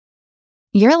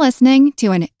You're listening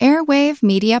to an Airwave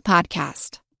Media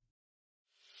Podcast.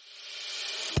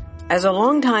 As a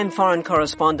longtime foreign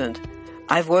correspondent,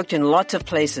 I've worked in lots of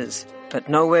places, but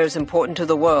nowhere as important to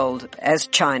the world as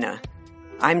China.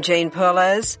 I'm Jane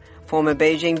Perlez, former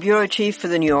Beijing bureau chief for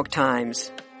the New York Times.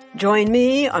 Join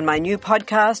me on my new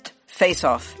podcast, Face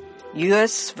Off,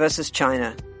 U.S. versus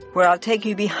China, where I'll take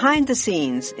you behind the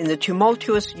scenes in the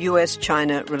tumultuous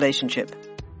U.S.-China relationship.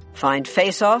 Find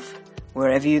Face Off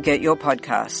wherever you get your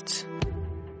podcasts.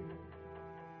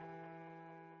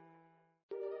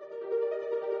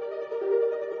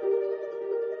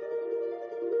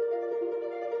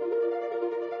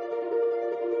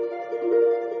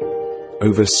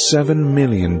 Over 7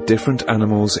 million different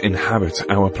animals inhabit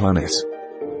our planet.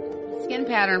 Skin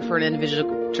pattern for an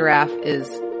individual giraffe is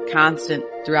constant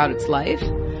throughout its life,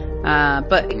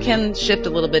 but it can shift a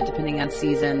little bit depending on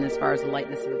season as far as the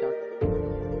lightness of the dark.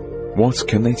 What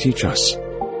can they teach us?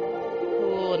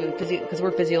 Cool, and because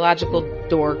we're physiological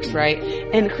dorks, right?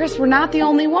 And Chris, we're not the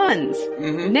only ones.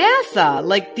 Mm-hmm. NASA,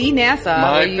 like the NASA.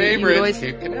 My favorite,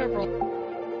 Cape Canaveral.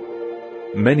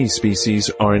 Many species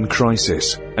are in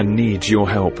crisis and need your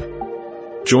help.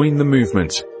 Join the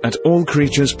movement at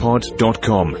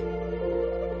allcreaturespod.com.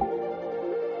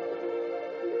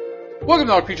 Welcome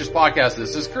to All Creatures Podcast.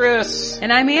 This is Chris.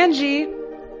 And I'm Angie.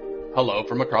 Hello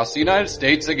from across the United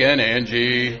States again,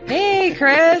 Angie. Hey,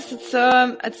 Chris. It's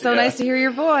so nice to hear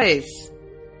your voice.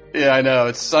 Yeah, I know.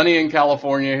 It's sunny in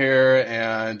California here,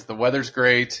 and the weather's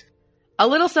great. A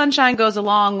little sunshine goes a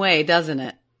long way, doesn't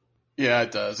it? Yeah,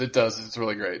 it does. It does. It's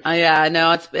really great. Yeah,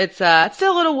 no, it's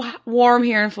still a little warm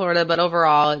here in Florida, but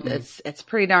overall it's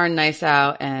pretty darn nice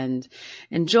out and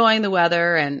enjoying the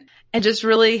weather and just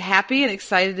really happy and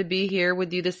excited to be here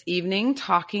with you this evening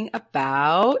talking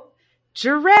about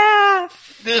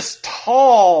giraffe. This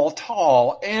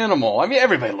tall animal. I mean,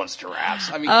 everybody loves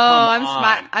giraffes. I mean,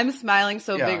 I'm smiling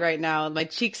so big right now. My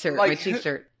cheeks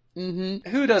hurt. Mm-hmm.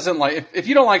 Who doesn't like, if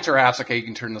you don't like giraffes, okay, you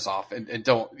can turn this off and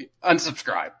don't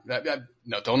unsubscribe.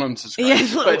 No, don't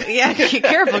unsubscribe. Yeah,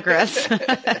 careful, Chris.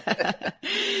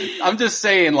 I'm just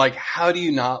saying, like, how do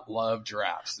you not love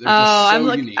giraffes? They're just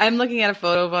so unique. I'm looking at a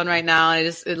photo of one right now, and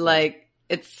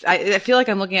I feel like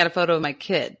I'm looking at a photo of my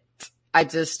kid.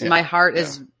 My heart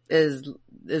is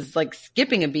like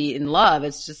skipping a beat in love.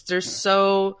 It's just, they're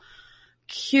so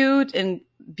cute and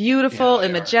beautiful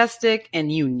and majestic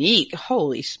and unique.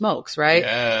 Holy smokes, right?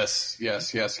 Yes.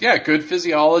 Yeah, good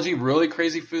physiology, really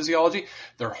crazy physiology.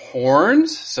 They're horned,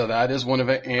 so that is one of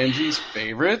Angie's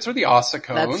favorites, or the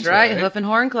ossicones. That's right. Hoof and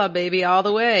horn club, baby, all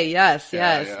the way. Yes.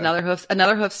 Yeah.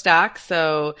 Another hoof stock.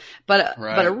 So, but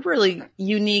a really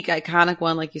unique, iconic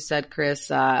one, like you said,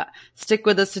 Chris. Stick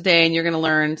with us today, and you're going to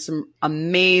learn some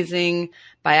amazing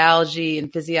biology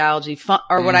and physiology,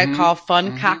 or what I call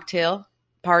fun cocktail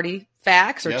party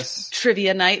facts or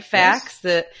trivia night facts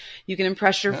that you can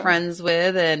impress your friends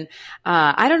with. And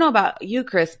I don't know about you,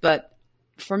 Chris, but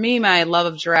for me, my love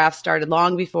of giraffes started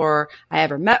long before I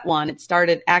ever met one. It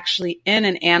started actually in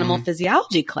an animal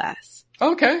physiology class.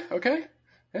 Okay.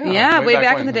 Yeah, way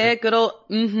back in the day, good old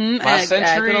last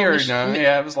century or no?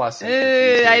 Yeah, it was last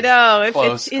century. I know.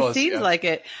 Close, it seems like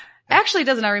it. Actually, it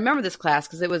doesn't. I remember this class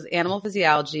because it was animal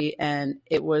physiology, and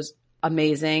it was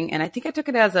amazing. And I think I took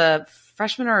it as a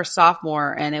freshman or a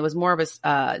sophomore, and it was more of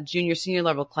a junior, senior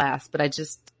level class, but I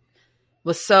just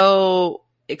was so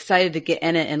excited to get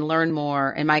in it and learn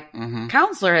more. And my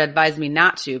counselor had advised me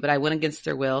not to, but I went against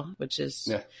their will, which is,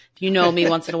 if you know me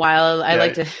once in a while, I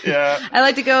like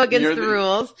to go against the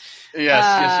rules.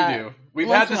 Yes, you do. We've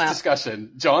had this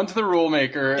discussion. John's the rule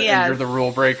maker and you're the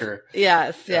rule breaker.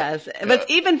 Yes. But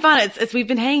it's even fun. It's we've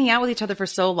been hanging out with each other for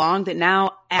so long that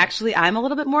now actually I'm a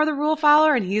little bit more the rule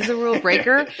follower and he's the rule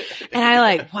breaker. And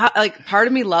I part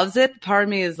of me loves it. Part of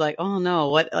me is like, oh no,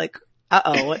 what's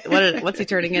he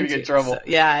turning into? Get in trouble. So,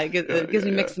 it gives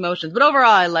me mixed emotions. But overall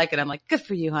I like it. I'm like, good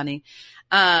for you, honey.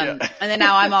 And then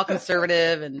now I'm all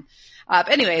conservative and,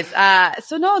 anyways,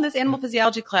 in this animal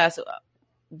physiology class,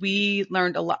 we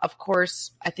learned a lot. Of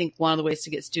course, I think one of the ways to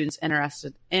get students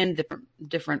interested in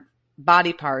different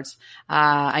body parts.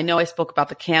 I know I spoke about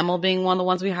the camel being one of the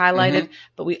ones we highlighted,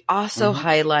 but we also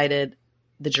highlighted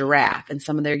the giraffe and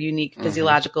some of their unique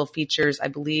physiological features, I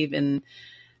believe in,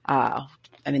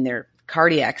 their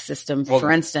cardiac system,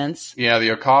 for instance. Yeah,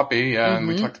 the okapi. Yeah, and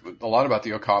we talked a lot about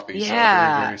the okapi. Yeah,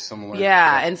 so very, very similar.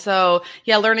 Yeah, and so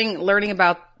learning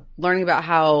about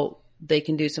how they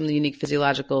can do some of the unique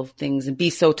physiological things and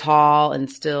be so tall and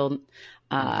still.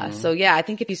 I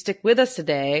think if you stick with us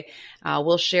today,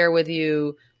 we'll share with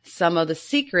you some of the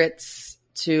secrets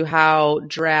to how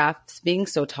giraffes, being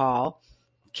so tall,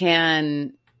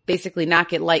 can basically not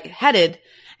get lightheaded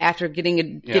after getting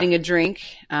a drink,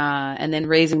 and then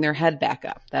raising their head back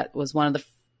up. That was one of the.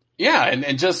 Yeah.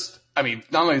 And just, I mean,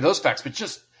 not only those facts, but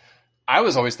just, I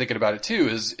was always thinking about it too,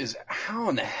 is how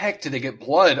in the heck do they get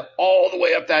blood all the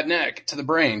way up that neck to the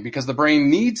brain? Because the brain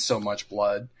needs so much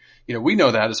blood. You know, we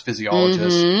know that as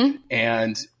physiologists,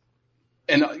 and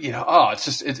you know,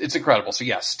 it's incredible. So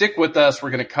yeah, stick with us.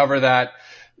 We're going to cover that.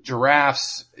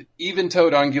 Giraffes,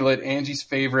 even-toed ungulate, Angie's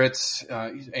favorites,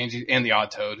 Angie and the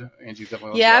odd-toed. Angie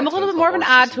definitely. Yeah, I'm a little bit more of an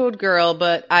odd-toed girl,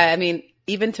 but I mean,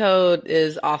 even-toed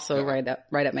is also right up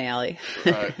my alley.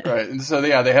 Right. And so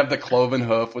yeah, they have the cloven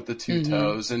hoof with the two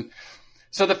toes, and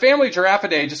so the family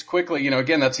Giraffidae. Just quickly, you know,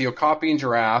 again, that's the Okapian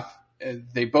giraffe.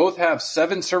 They both have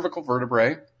 7 cervical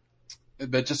vertebrae,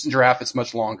 but just in giraffe, it's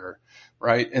much longer.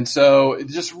 Right. And so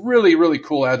just really, really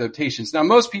cool adaptations. Now,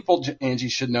 most people, Angie,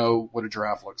 should know what a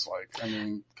giraffe looks like. I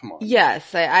mean, come on.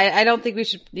 Yes. I don't think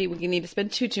we need to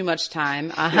spend too much time,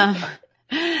 but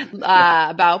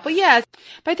yes,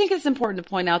 but I think it's important to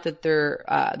point out that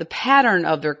the pattern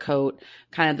of their coat,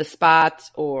 kind of the spots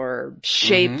or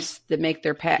shapes that make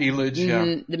their pelage,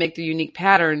 that make their unique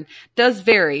pattern does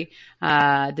vary,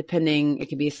 depending. It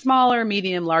can be smaller,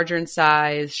 medium, larger in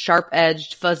size, sharp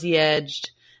edged, fuzzy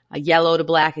edged, yellow to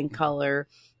black in color.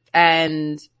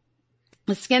 And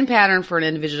the skin pattern for an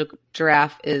individual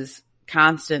giraffe is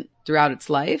constant throughout its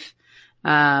life.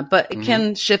 But it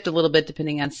can shift a little bit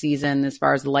depending on season as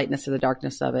far as the lightness or the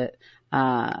darkness of it.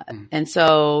 And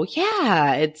so,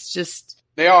 yeah, it's just.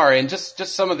 They are. And just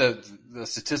some of the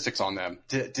statistics on them.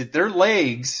 Did their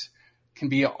legs can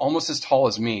be almost as tall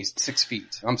as me, 6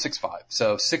 feet. I'm 6'5".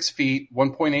 So 6 feet,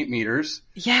 1.8 meters.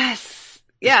 Yes.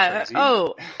 Yeah.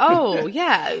 Oh,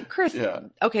 yeah. Chris. Yeah.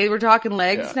 Okay. We're talking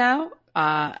legs now.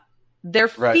 Their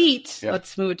feet,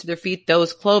 let's move it to their feet.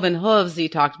 Those cloven hooves that you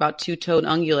talked about, 2-toed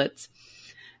ungulates.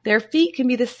 Their feet can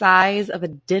be the size of a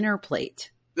dinner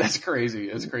plate. That's crazy.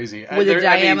 It's crazy. With a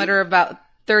diameter of about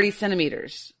 30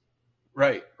 centimeters.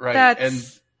 Right. That's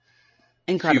and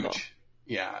incredible. Huge.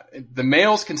 Yeah. The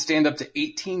males can stand up to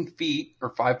 18 feet or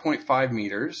 5.5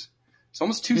 meters. It's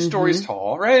almost 2 stories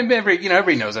tall, right? And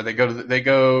everybody knows that. They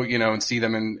go, you know, and see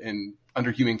them in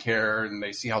under human care, and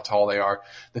they see how tall they are.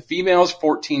 The female's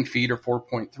 14 feet or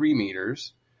 4.3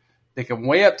 meters. They can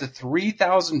weigh up to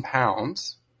 3,000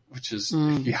 pounds, which is,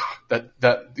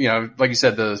 that, you know, like you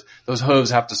said, those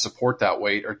hooves have to support that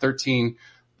weight, or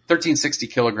 1360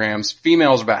 kilograms.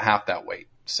 Females are about half that weight.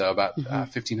 So about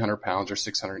 1,500 pounds or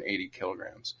 680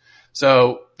 kilograms.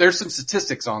 So there's some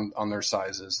statistics on their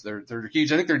sizes. They're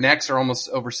huge. I think their necks are almost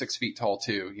over 6 feet tall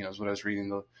too. You know, is what I was reading,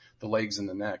 the legs and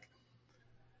the neck.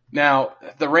 Now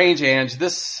the range, Ange,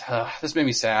 this made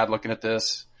me sad looking at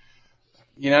this.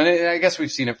 You know, and I guess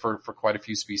we've seen it for quite a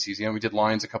few species. You know, we did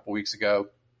lions a couple weeks ago.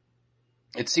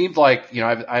 It seemed like, you know,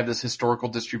 I have this historical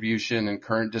distribution and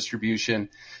current distribution.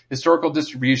 Historical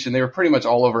distribution, they were pretty much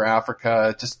all over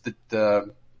Africa. Just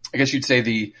I guess you'd say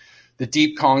the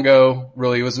deep Congo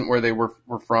really wasn't where they were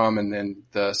from. And then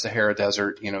the Sahara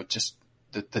Desert, you know, just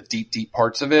the deep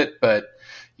parts of it. But,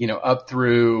 you know, up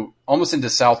through almost into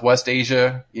Southwest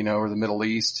Asia, you know, or the Middle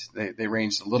East, they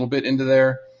ranged a little bit into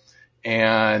there,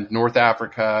 and North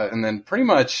Africa, and then pretty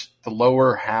much the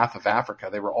lower half of Africa.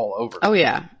 They were all over. Oh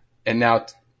yeah. And now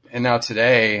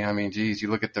today, I mean, geez, you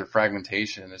look at their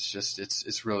fragmentation. It's just,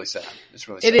 it's really sad. It's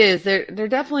really sad. It is. They're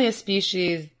definitely a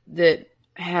species that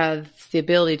has the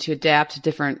ability to adapt to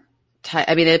different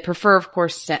types. I mean, they prefer, of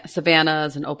course,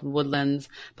 savannas and open woodlands.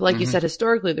 But like you said,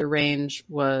 historically, their range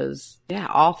was,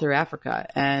 all through Africa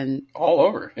and all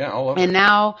over. Yeah, all over. And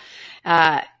now,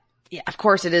 of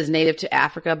course, it is native to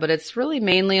Africa, but it's really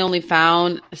mainly only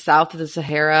found south of the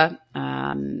Sahara,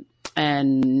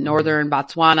 and northern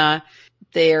Botswana.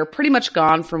 They're pretty much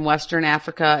gone from Western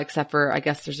Africa, except for, I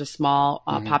guess there's a small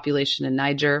population in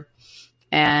Niger.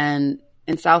 And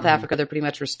in South Africa, they're pretty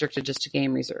much restricted just to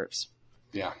game reserves.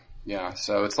 Yeah. Yeah.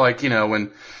 So it's like, you know,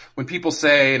 when people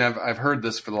say, and I've heard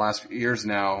this for the last few years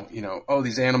now, you know, oh,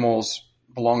 these animals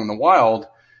belong in the wild.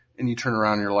 And you turn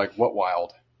around and you're like, what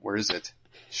wild? Where is it?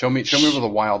 Show me where the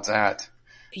wild's at.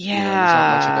 Yeah. You know, there's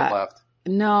not much of it left.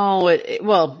 No,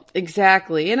 well,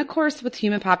 exactly. And of course, with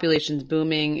human populations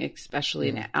booming, especially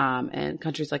in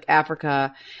countries like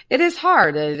Africa, it is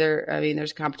hard.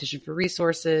 There's competition for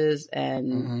resources,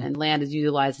 and land is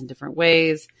utilized in different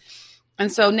ways.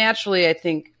 And so naturally, I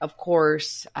think, of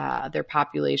course, their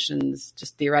populations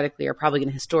just theoretically are probably going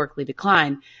to historically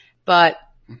decline. But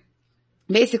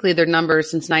basically, their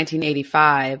numbers since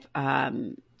 1985,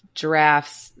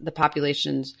 giraffes, the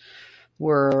populations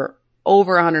were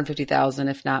over 150,000,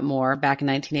 if not more, back in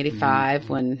 1985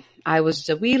 when I was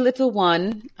a wee little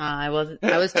one. I was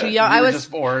too young. You were just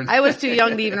born. I was too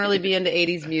young to even really be into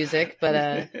 80s music, but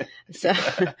I'm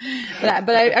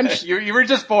you were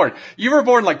just born. You were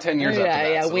born like 10 years after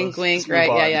that. Yeah, so wink, let's right?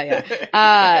 move on.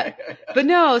 Yeah. But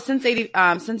no, since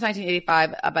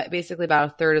 1985, basically about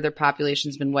a third of their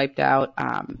population's been wiped out.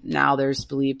 Now there's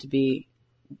believed to be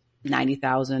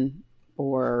 90,000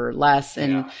 or less,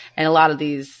 and a lot of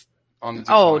these.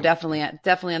 Definitely on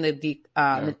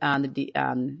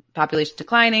the population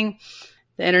declining.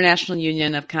 The International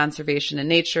Union of Conservation and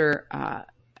Nature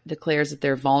declares that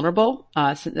they're vulnerable.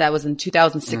 That was in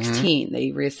 2016.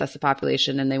 They reassessed the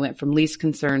population and they went from least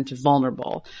concern to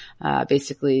vulnerable,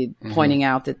 basically pointing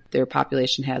out that their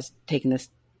population has taken this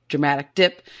dramatic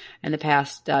dip in the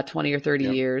past 20 or 30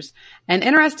 years. And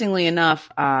interestingly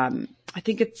enough, I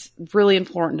think it's really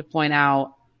important to point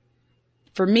out,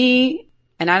 for me,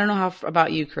 and I don't know how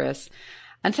about you, Chris,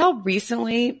 until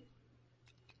recently,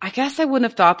 I guess I wouldn't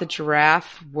have thought the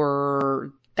giraffe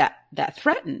were that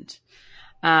threatened.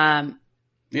 Yeah,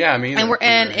 I mean,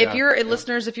 if you're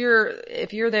listeners, if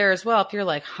you're there as well, if you're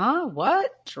like, huh, what?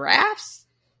 Giraffes?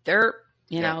 They're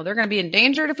they're going to be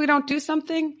endangered if we don't do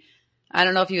something. I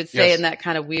don't know if you would say it in that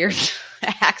kind of weird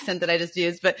accent that I just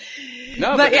used, but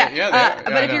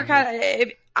if you're kind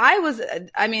of,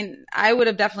 I would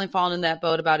have definitely fallen in that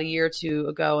boat about a year or two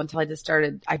ago until I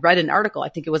read an article. I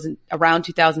think it was around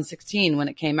 2016 when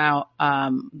it came out,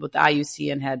 with the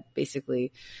IUCN had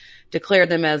basically declared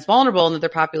them as vulnerable and that their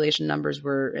population numbers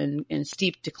were in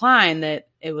steep decline, that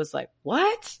it was like,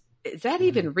 what? Is that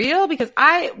even real? Because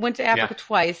I went to Africa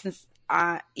twice and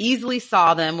I easily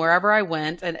saw them wherever I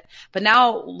went. But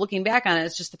now looking back on it,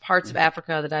 it's just the parts of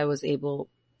Africa that I was able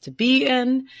to be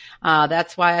in.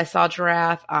 That's why I saw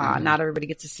giraffe. Not everybody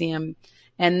gets to see them.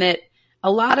 And that a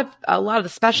lot of the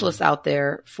specialists out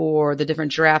there for the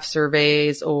different giraffe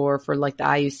surveys, or for like the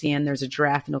IUCN, there's a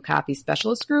giraffe and okapi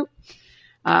specialist group.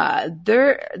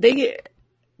 They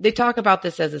talk about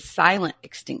this as a silent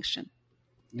extinction.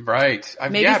 Right.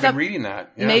 I've been reading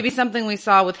that. Yeah. Maybe something we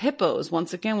saw with hippos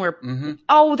once again, where,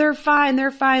 they're fine.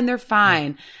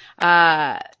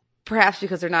 Perhaps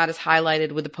because they're not as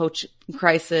highlighted with the poaching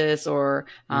crisis, or,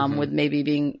 with maybe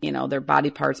being, their body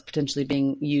parts potentially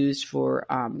being used for,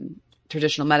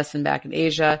 traditional medicine back in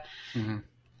Asia.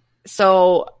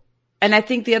 So, and I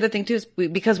think the other thing too is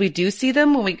because we do see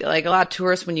them when like a lot of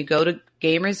tourists, when you go to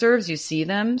game reserves, you see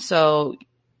them. So,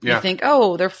 you think,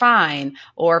 oh, they're fine.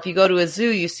 Or if you go to a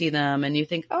zoo, you see them and you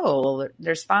think, oh, well,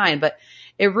 they're fine. But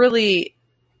it really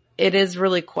is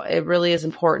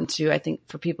important to, I think,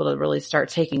 for people to really start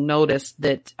taking notice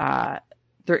that,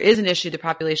 there is an issue. The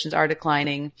populations are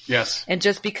declining. Yes. And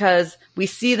just because we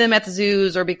see them at the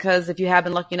zoos, or because if you have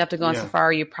been lucky enough to go on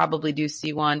safari, you probably do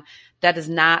see one, that does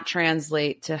not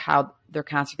translate to how their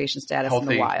conservation status in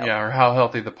the wild. Yeah. Or how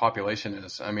healthy the population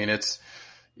is. I mean, it's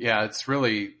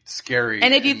really scary.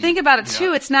 And if you think about it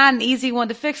too, it's not an easy one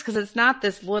to fix, because it's not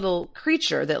this little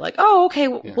creature that like, oh, okay,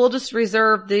 we'll just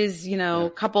reserve these,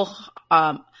 couple,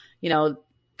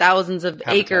 thousands of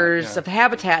acres of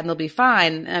habitat and they'll be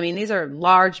fine. I mean, these are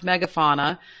large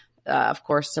megafauna, of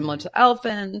course, similar to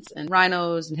elephants and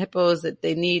rhinos and hippos, that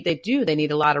they need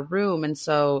a lot of room. And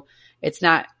so it's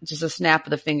not just a snap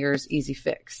of the fingers, easy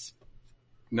fix.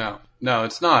 No,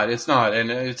 it's not.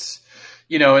 And it's,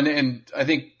 and I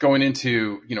think going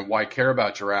into, why care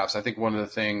about giraffes, I think one of the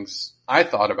things I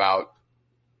thought about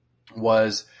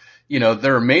was,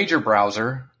 they're a major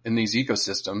browser in these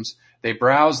ecosystems. They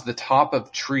browse the top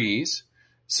of trees.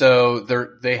 So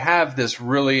they have this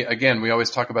really, again, we always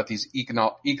talk about these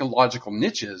ecological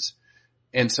niches.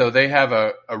 And so they have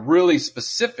a really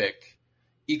specific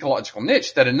ecological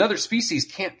niche that another species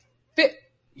can't fit,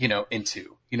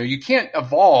 into. You can't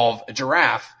evolve a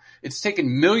giraffe. It's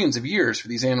taken millions of years for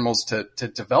these animals to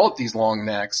develop these long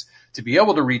necks, to be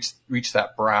able to reach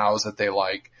that browse that they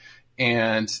like.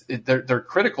 And they're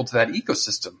critical to that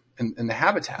ecosystem and the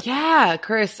habitat. Yeah,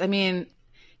 Chris. I mean,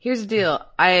 here's the deal.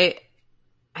 I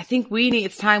think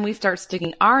it's time we start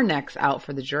sticking our necks out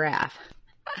for the giraffe.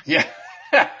 Yeah.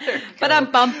 But I'm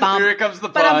bum. Here comes the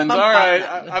puns. All right.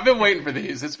 I've been waiting for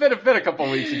these. It's been a couple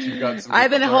of weeks since you've got some.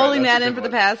 I've been holding that in for the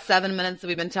past 7 minutes that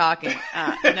we've been talking.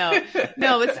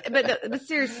 But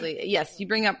seriously, yes, you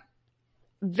bring up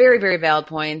very, very valid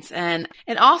points. And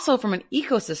also from an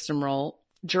ecosystem role,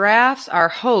 giraffes are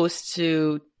hosts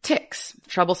to ticks,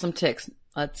 troublesome ticks.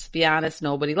 Let's be honest.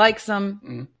 Nobody likes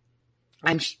them.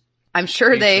 I'm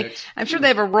sure they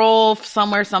have a role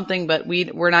somewhere, something, but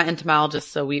we're not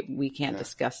entomologists, so we can't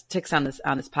discuss ticks on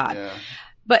this pod. Yeah.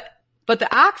 But the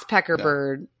oxpecker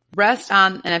bird rest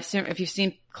on, and if you've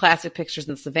seen classic pictures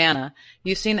in the savannah,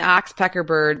 you've seen the oxpecker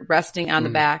bird resting on the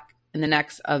back and the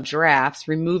necks of giraffes,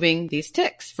 removing these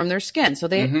ticks from their skin. So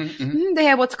they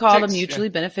have what's called Ticks, a mutually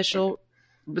beneficial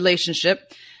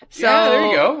relationship. So yeah, there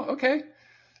you go. Okay.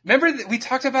 Remember we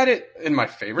talked about it in my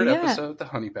favorite episode, the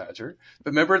honey badger.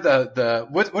 But remember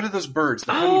what are those birds?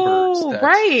 The honey birds. That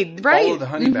right. Follow the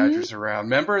honey badgers around.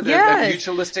 Remember that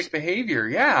mutualistic behavior?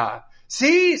 Yeah.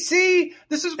 See,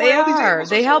 this is why all these animals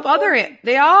they help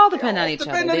they all depend on each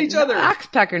other. Each other. The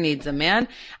oxpecker needs them, man.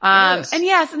 Yes.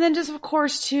 And then just of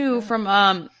course too from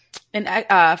an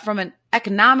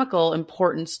economical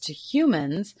importance to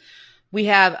humans, we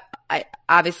have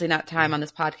obviously not time on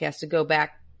this podcast to go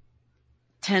back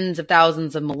tens of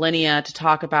thousands of millennia to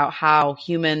talk about how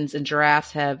humans and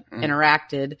giraffes have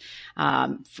interacted,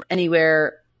 for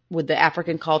anywhere with the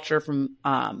African culture, from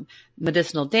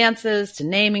medicinal dances to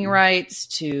naming rights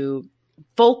to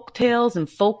folk tales and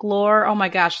folklore. Oh my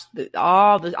gosh,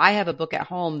 I have a book at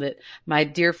home that my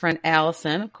dear friend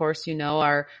Allison, of course,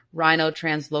 our rhino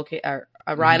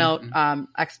rhino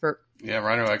expert. Yeah,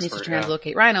 rhino expert. Needs to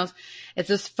translocate rhinos. It's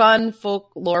this fun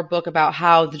folklore book about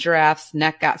how the giraffe's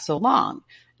neck got so long,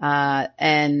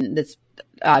 and that's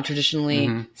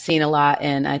traditionally seen a lot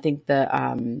in, I think,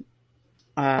 the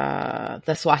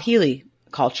Swahili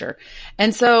culture.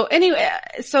 And so anyway,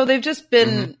 so they've just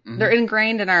been, they're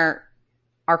ingrained in our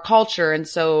culture. And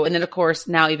then of course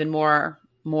now even more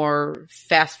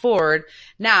fast forward.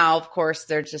 Now, of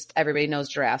course, everybody knows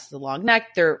giraffes with a long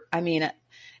neck.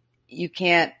 You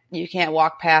can't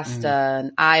walk past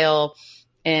an aisle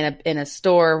in a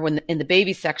store in the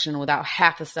baby section without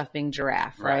half the stuff being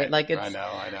giraffe, right? Like I know.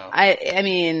 I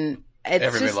mean,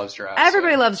 everybody loves giraffes.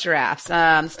 Everybody loves giraffes.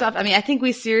 Stuff. I mean, I think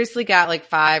we seriously got like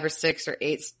 5 or 6 or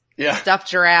 8 stuffed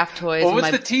giraffe toys. Well,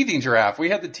 what's the teething giraffe? We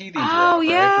had the teething giraffe. Oh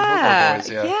yeah,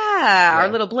 right? Yeah. Our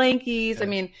little blankies. Yeah. I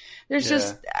mean, there's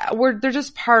they're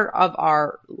just part of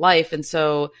our life, and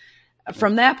so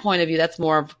from that point of view, that's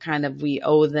more of kind of we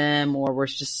owe them, or we're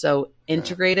just so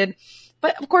integrated.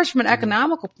 But of course, from an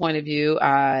economical point of view,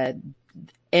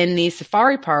 in these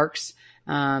safari parks,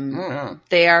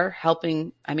 they are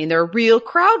helping. I mean, they're a real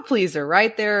crowd pleaser,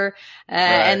 right?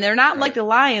 And they're not like the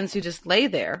lions who just lay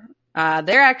there.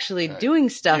 They're actually doing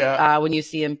stuff, when you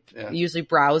see them, usually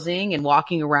browsing and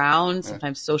walking around,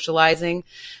 sometimes socializing.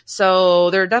 So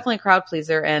they're definitely a crowd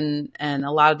pleaser. And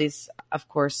a lot of these, of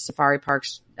course, safari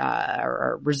parks,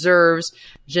 or reserves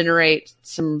generate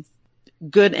some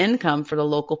good income for the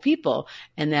local people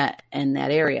in that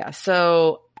area.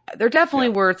 So they're definitely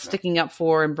worth sticking up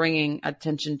for and bringing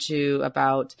attention to,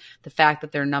 about the fact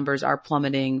that their numbers are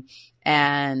plummeting,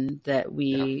 and that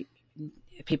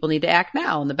people need to act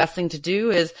now. And the best thing to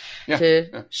do is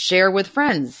to share with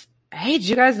friends. Hey, did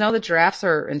you guys know that giraffes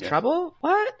are in trouble?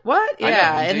 What?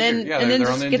 Yeah. And then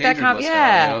just get that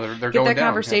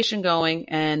conversation going.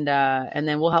 And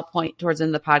then we'll help point towards the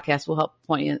end of the podcast. We'll help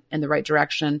point you in the right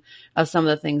direction of some of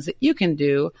the things that you can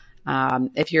do.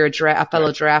 If you're a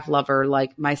fellow giraffe lover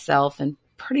like myself, and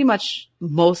pretty much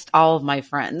all of my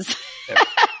friends.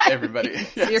 Everybody.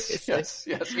 Seriously.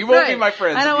 Yes. You won't be my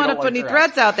friends. I don't want to put any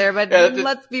threats out there, but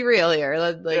let's be real here.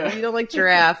 You don't like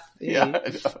giraffe.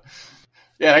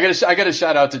 Yeah, I got to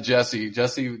shout out to Jesse.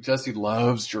 Jesse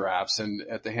loves giraffes, and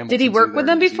at the Hamilton. Did he work with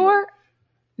them before?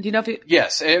 Do you know if he?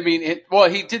 Yes, I mean,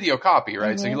 he did the okapi,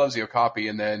 right? So he loves the okapi,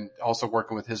 and then also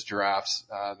working with his giraffes,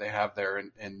 they have there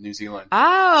in New Zealand.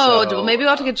 Oh, well, maybe we'll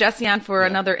have to get Jesse on for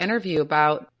another interview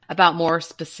about more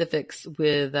specifics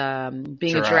with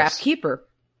being a giraffe keeper.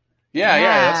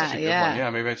 Yeah, that's a good one. Yeah,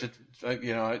 maybe I should.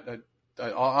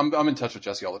 I'm in touch with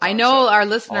Jesse all the time. I know our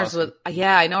listeners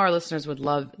would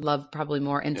love probably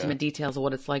more intimate details of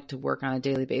what it's like to work on a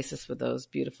daily basis with those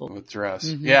with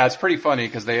giraffes. Yeah, it's pretty funny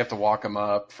because they have to walk them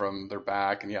up from their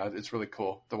back, and it's really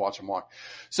cool to watch them walk.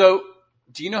 So,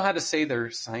 do you know how to say their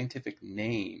scientific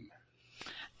name?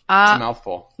 It's a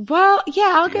mouthful. Well,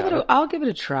 yeah, I'll give it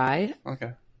a try.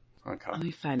 Okay. Let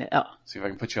me find it. Oh, see if I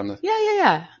can put you on the.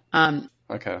 Yeah.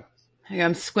 Okay.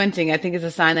 I'm squinting. I think it's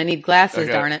a sign I need glasses,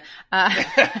 darn it.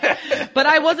 But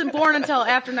I wasn't born until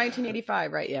after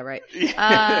 1985, right? Yeah, right.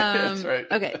 That's right.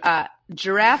 Okay.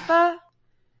 Giraffa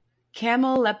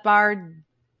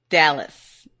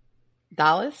camelopardalis.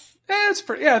 Dallas? I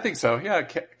think so. Yeah.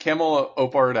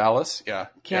 Camelopardalis. Yeah.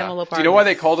 Camelopardalis. Do you know why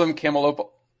they called him camelopard?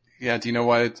 Yeah. Do you know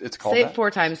why it's called Say that? it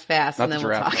 4 times fast, Not and then the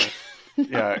we'll giraffe, talk.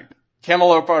 Yeah.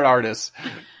 Camelopardis.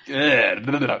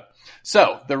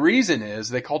 So the reason is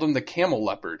they called him the camel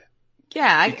leopard.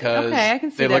 Yeah, I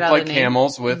can see they that. look like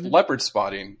camels with leopard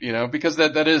spotting, because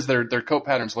that is their coat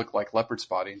patterns look like leopard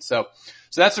spotting. So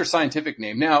that's their scientific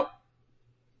name. Now,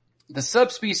 The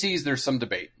subspecies, there's some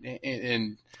debate.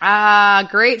 And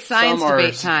great science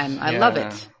debate time. I love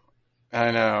it.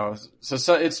 I know.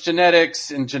 So it's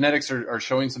genetics, and genetics are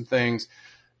showing some things.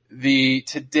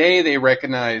 Today they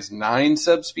recognize 9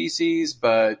 subspecies,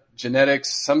 but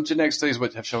some genetic studies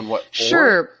would have shown 4?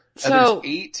 Sure. So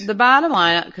 8. The bottom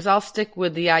line, because I'll stick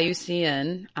with the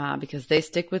IUCN, because they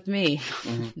stick with me.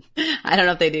 Mm-hmm. I don't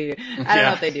know if they do. I don't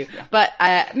know if they do, but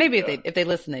maybe if they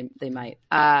listen, they might.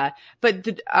 But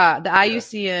the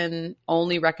IUCN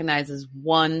only recognizes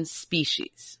 1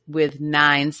 species with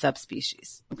 9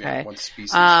 subspecies. Okay. Yeah, 1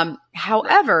 species.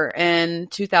 However, in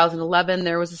 2011,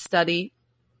 there was a study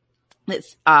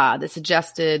that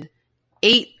suggested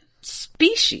 8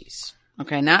 species.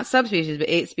 Okay, not subspecies, but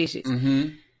 8 species. Mm-hmm.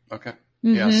 Okay.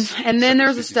 Mm-hmm. Yes. And then there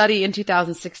was a study in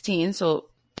 2016, so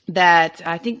that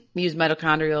I think used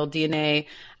mitochondrial DNA,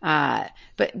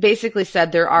 but basically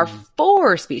said there are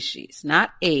 4 species,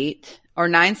 not 8 or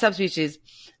 9 subspecies.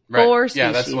 4 species: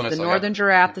 yeah, that's the, the northern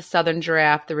giraffe, the southern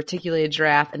giraffe, the reticulated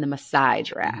giraffe, and the Maasai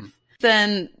giraffe. Mm-hmm.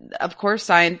 Then, of course,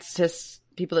 scientists,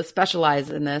 people that specialize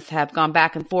in this, have gone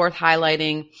back and forth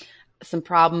highlighting some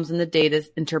problems in the data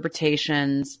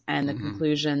interpretations and the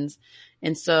conclusions,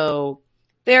 and so.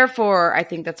 Therefore, I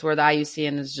think that's where the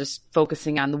IUCN is just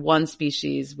focusing on the 1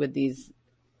 species with these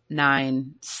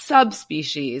 9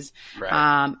 subspecies.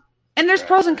 Right. And there's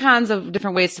pros and cons of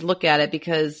different ways to look at it,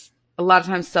 because a lot of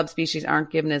times subspecies aren't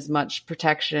given as much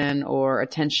protection or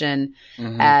attention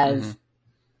as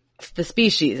the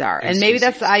species are. And maybe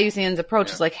that's the IUCN's approach.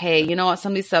 Yeah. It's like, hey, you know what?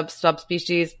 Some of these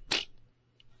subspecies,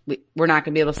 we're not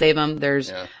going to be able to save them.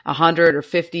 There's 100 or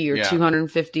 50 or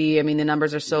 250. I mean, the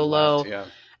numbers are so low. Yeah.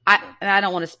 I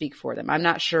don't want to speak for them. I'm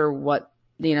not sure what,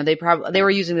 they were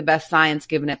using the best science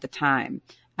given at the time,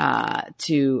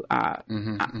 to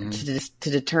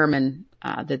determine,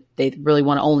 that they really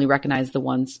want to only recognize the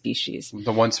 1 species.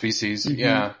 The 1 species. Mm-hmm.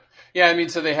 Yeah. Yeah. I mean,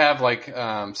 so they have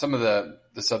some of the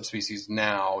subspecies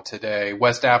now today: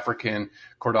 West African,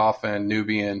 Kordofan,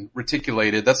 Nubian,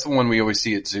 reticulated. That's the one we always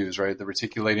see at zoos, right? The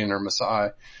reticulating or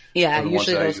Maasai. Yeah.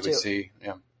 Usually those two. See.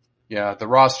 Yeah. Yeah, the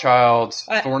Rothschilds,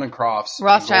 Thorn and Crofts.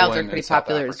 Rothschilds are pretty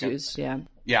popular at zoos, yeah.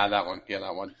 Yeah, that one. Yeah,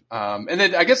 that one. And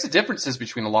then I guess the differences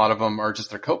between a lot of them are just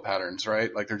their coat patterns,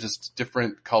 right? Like they're just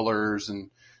different colors and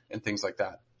things like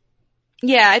that.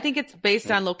 Yeah, I think it's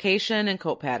based on location and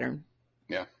coat pattern.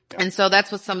 Yeah. And so that's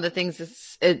what some of the things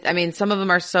some of them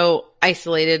are so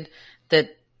isolated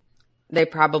that they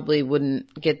probably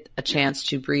wouldn't get a chance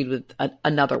to breed with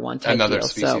another one. Another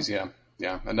species, yeah.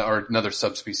 Yeah, or another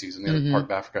subspecies in the other part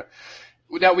of Africa.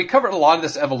 Now, we covered a lot of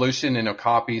this evolution in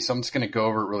Okapi, so I'm just going to go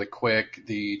over it really quick.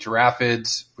 The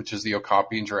Giraffes, which is the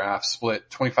Okapian giraffe, split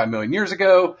 25 million years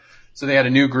ago. So they had a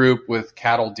new group with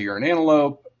cattle, deer, and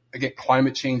antelope. Again,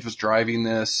 climate change was driving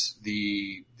this.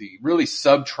 The really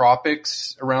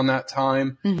subtropics around that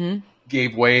time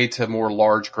gave way to more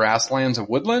large grasslands and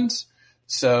woodlands.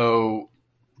 So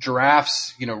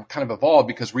giraffes, kind of evolved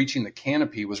because reaching the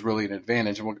canopy was really an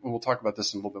advantage. And we'll talk about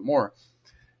this in a little bit more.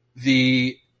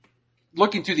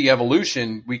 Looking through the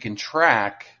evolution, we can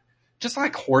track just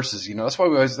like horses,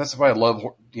 that's why I love,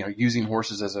 using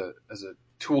horses as a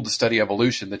tool to study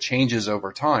evolution, the changes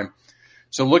over time.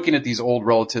 So looking at these old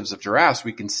relatives of giraffes,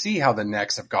 we can see how the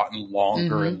necks have gotten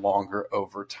longer and longer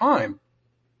over time.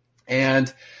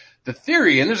 And the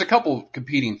theory, and there's a couple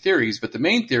competing theories, but the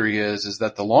main theory is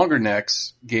that the longer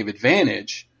necks gave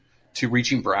advantage to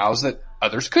reaching browse that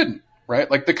others couldn't, right?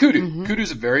 Like the kudu.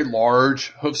 Kudu's a very large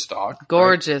hoof stock.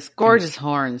 Gorgeous, right? Gorgeous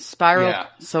horns. Spiral. Yeah.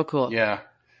 So cool. Yeah.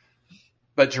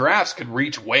 But giraffes could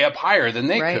reach way up higher than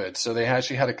they could. So they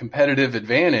actually had a competitive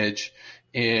advantage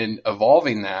in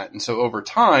evolving that. And so over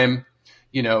time,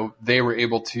 they were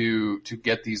able to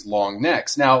get these long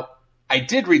necks. Now, I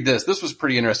did read this. This was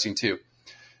pretty interesting too.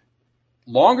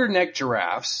 Longer neck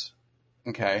giraffes,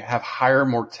 have higher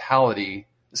mortality,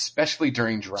 especially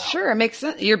during drought. Sure, it makes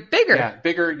sense. You're bigger. Yeah,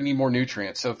 bigger, you need more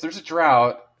nutrients. So if there's a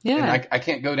drought, and I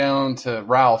can't go down to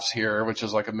Ralph's here, which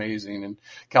is like amazing in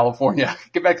California.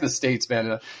 Get back to the States,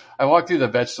 man. I walk through the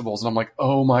vegetables and I'm like,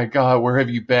 oh my God, where have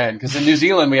you been? Because in New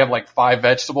Zealand, we have like 5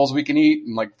 vegetables we can eat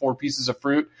and like 4 pieces of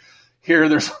fruit. Here,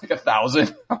 there's like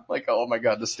 1,000. I'm like, oh my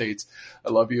God, the States.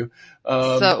 I love you.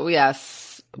 So yes.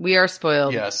 We are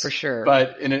spoiled, for sure.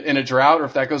 But in a drought, or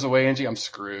if that goes away, Angie, I'm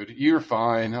screwed. You're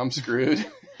fine. I'm screwed.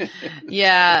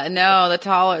 Yeah, no, the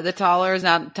taller is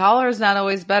not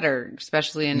always better,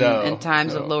 especially in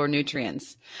times of lower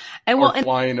nutrients. And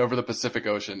flying over the Pacific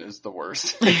Ocean is the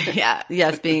worst.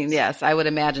 Yes, I would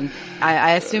imagine.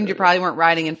 I assumed you probably weren't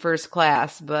riding in first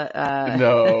class, but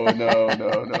No.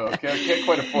 Can't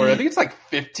quite afford it. I think it's like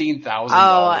 $15,000.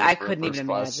 Oh, I couldn't even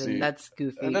imagine. Seat. That's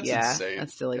goofy. That's insane.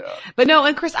 That's silly. Yeah. But no,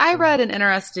 and Chris, I read an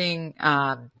interesting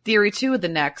theory too with the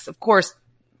necks. Of course,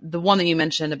 the one that you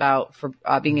mentioned about for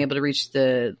being able to reach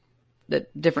the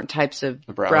different types of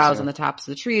browse on the tops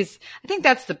of the trees. I think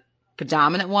that's the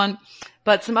predominant one.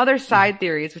 But some other side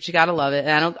theories, which you gotta love it,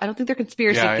 and I don't think they're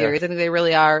conspiracy theories. I think they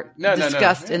really are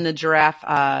discussed in the giraffe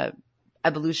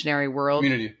evolutionary world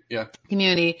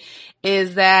community,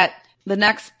 is that the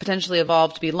necks potentially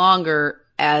evolved to be longer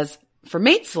as for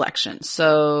mate selection.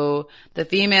 So the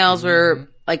females were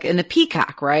like in the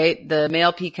peacock, right? The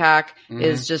male peacock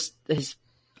is just his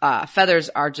feathers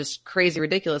are just crazy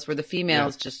ridiculous, where the female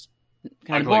is just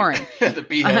kind of boring. The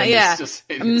beehive is just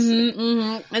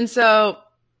and so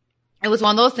it was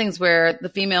one of those things where the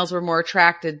females were more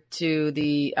attracted to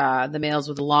the males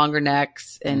with the longer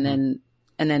necks, and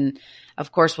then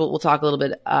of course we'll talk a little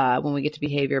bit when we get to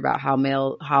behavior about how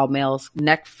males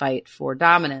neck fight for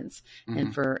dominance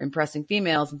and for impressing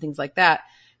females and things like that.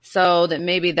 So that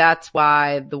maybe that's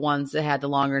why the ones that had the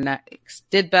longer necks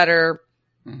did better.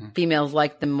 Females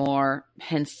liked them more,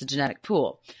 hence the genetic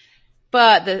pool.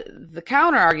 But the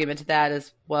counter argument to that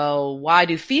is, well, why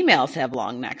do females have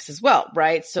long necks as well,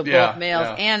 right? So both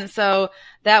males and so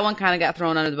that one kind of got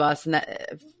thrown under the bus, and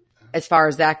that as far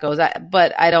as that goes,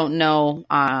 but I don't know,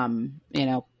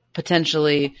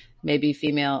 potentially maybe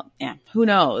female, who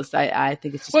knows? I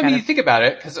think it's just you think about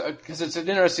it, because it's an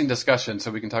interesting discussion, so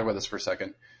we can talk about this for a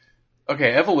second.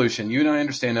 Okay, evolution. You and I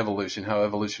understand evolution, how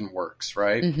evolution works,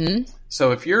 right?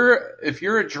 So if you're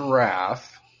a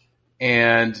giraffe,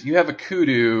 and you have a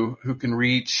kudu who can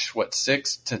reach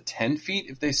 6 to 10 feet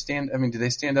if they stand. I mean, do they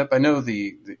stand up? I know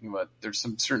there's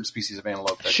some certain species of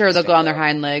antelope. Sure, they'll go on their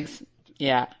hind legs.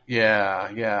 Yeah.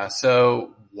 Yeah.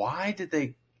 So why did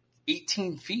they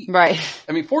 18 feet? Right.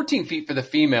 I mean, 14 feet for the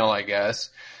female, I guess.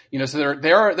 So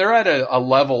they're at a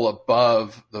level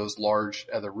above those large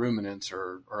other ruminants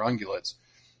or ungulates.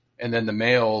 And then the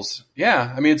males,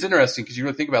 I mean, it's interesting because you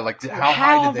really think about how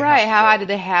high did they have to go? How high did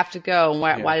they have to go?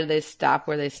 And why did they stop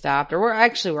where they stopped? Or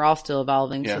we're all still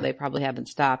evolving, so they probably haven't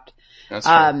stopped. That's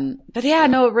true. But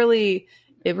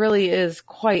it really is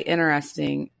quite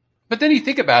interesting. But then you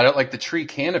think about it, like the tree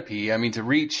canopy. I mean, to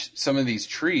reach some of these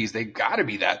trees, they've got to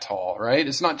be that tall, right?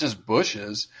 It's not just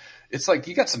bushes. It's like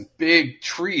you got some big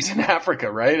trees in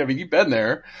Africa, right? I mean, you've been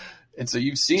there, and so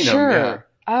you've seen them. Yeah.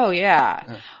 Oh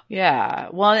yeah.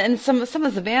 Well, and some of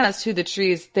the savannas too, the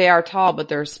trees, they are tall, but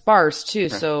they're sparse too.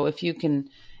 Right. So if you can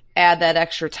add that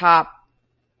extra top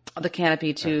of the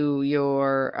canopy to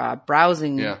your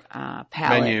browsing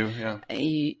palette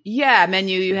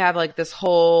menu, you have like this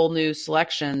whole new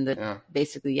selection that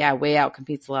basically way out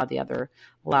competes a lot of the other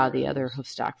hoof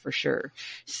stock for sure.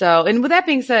 So, and with that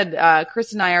being said,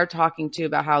 Chris and I are talking too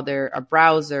about how they're a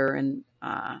browser, and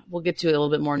we'll get to a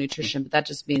little bit more nutrition, but that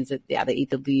just means that they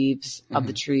eat the leaves of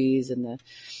the trees and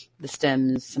the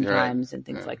stems sometimes and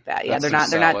things like that.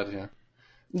 That's they're not.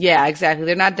 Yeah, exactly.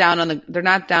 They're not down on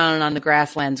the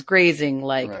grasslands grazing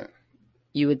like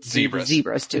you would see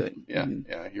zebras doing. Yeah,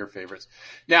 your favorites.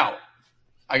 Now,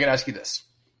 I got to ask you this: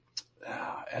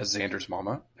 as Xander's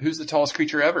mama, who's the tallest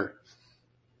creature ever?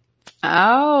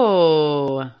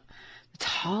 Oh, the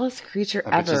tallest creature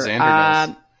I bet ever. you Xander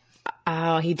knows.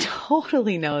 Oh, he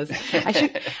totally knows.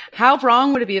 How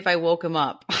wrong would it be if I woke him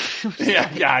up?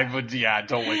 I would. Yeah,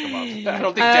 don't wake him up. I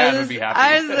don't think Dad would be happy.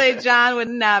 I would say John would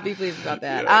not be pleased about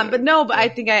that. But I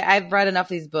think I've read enough of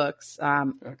these books.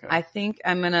 Okay. I think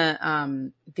I'm gonna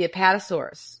the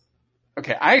Apatosaurus.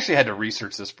 Okay, I actually had to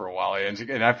research this for a while,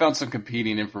 and I found some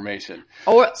competing information.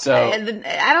 I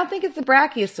don't think it's the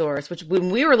Brachiosaurus, which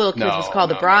when we were little kids was called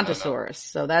the Brontosaurus.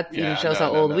 So that even shows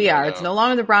how old we are. It's no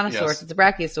longer the Brontosaurus; it's the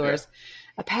Brachiosaurus.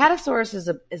 Yeah. Apatosaurus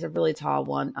is a really tall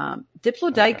one.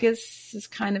 Diplodocus is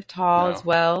kind of tall as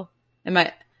well.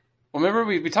 Well, remember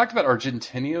we talked about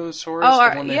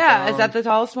Argentinosaurus? Is that the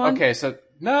tallest one? Okay, so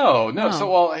no.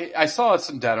 So, I saw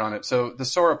some data on it. So the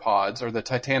sauropods, or the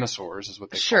titanosaurs, is what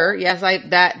they call it. Yes,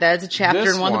 that is a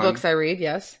chapter in one of the books I read,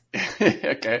 yes.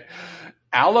 Okay.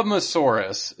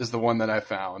 Alamosaurus is the one that I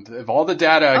found. Of all the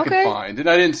data I could find, and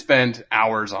I didn't spend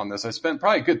hours on this. I spent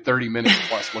probably a good 30 minutes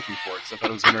plus looking for it, so I thought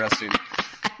it was interesting.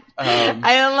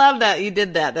 I love that you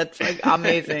did that. That's like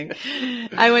amazing.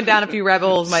 I went down a few rabbit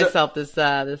holes myself this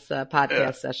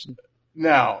podcast session.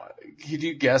 Now, Could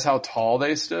you guess how tall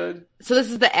they stood? So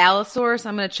this is the Allosaurus.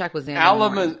 I'm going to check with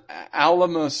Xander.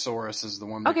 Alamosaurus is the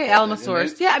one. Okay,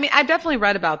 Alamosaurus. Yeah, I mean, I've definitely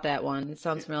read about that one. It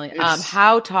sounds familiar.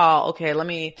 How tall? Okay, let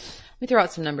me throw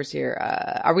out some numbers here.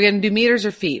 Are we going to do meters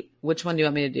or feet? Which one do you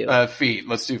want me to do? Feet.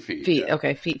 Let's do feet. Feet. Yeah.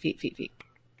 Okay, feet.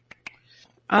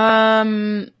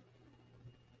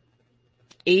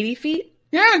 80 feet?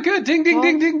 Yeah, good. Ding, ding,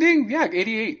 ding, ding, ding. Yeah,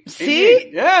 88. See?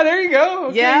 88. Yeah, there you go.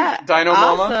 Okay. Yeah. Dino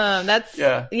awesome. Mama. That's,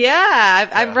 yeah.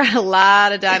 I've read a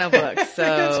lot of dino books, so.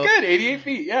 That's good. 88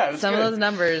 feet. Yeah. Some good. of those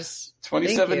numbers.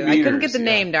 27 meters. I couldn't get the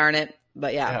name, darn it.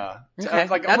 But yeah. Okay.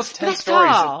 Like almost 10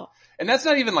 stories. And that's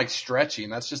not even like stretching.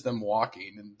 That's just them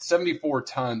walking. And 74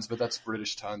 tons, but that's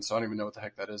British tons. So I don't even know what the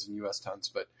heck that is in US tons.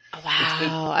 But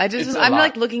wow. I'm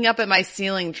like looking up at my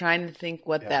ceiling trying to think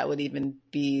what that would even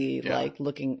be like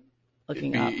looking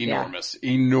It'd be up.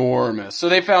 Enormous. So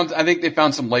I think they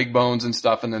found some leg bones and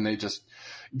stuff, and then they just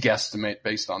guesstimate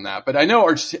based on that. But I know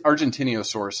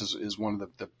Argentinosaurus is one of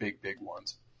the big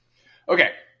ones. Okay.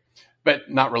 But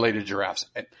not related to giraffes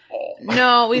at all.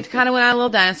 No, we've kind of went on a little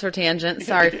dinosaur tangent.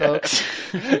 Sorry, folks.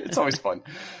 It's always fun.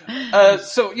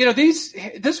 So,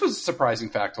 this was a surprising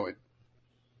factoid.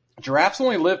 Giraffes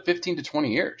only live 15 to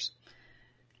 20 years.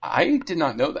 I did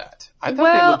not know that. I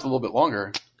thought they lived a little bit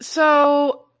longer.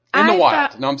 So... In the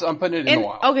wild. No, I'm putting it in the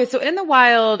wild. Okay, so in the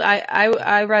wild,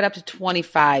 I read up to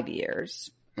 25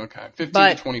 years. Okay,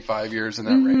 15 to 25 years in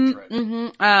that range, right?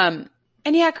 Mm-hmm.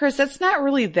 And yeah, Chris, that's not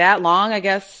really that long, I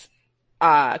guess,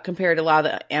 compared to a lot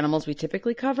of the animals we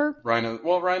typically cover. Rhinos.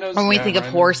 When we think of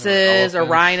horses or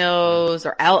rhinos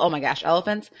or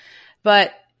elephants.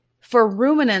 But for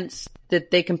ruminants that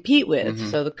they compete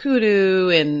with, so the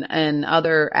kudu and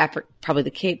other probably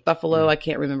the Cape buffalo, I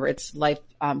can't remember its life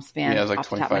span. Yeah, it's like off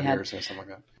 25 years or something like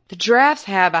that. The giraffes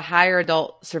have a higher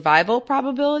adult survival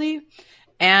probability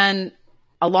and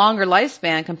a longer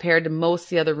lifespan compared to most of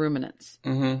the other ruminants.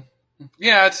 Mm-hmm.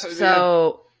 Yeah,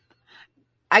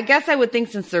 I guess I would think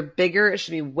since they're bigger, they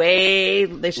should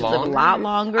live a lot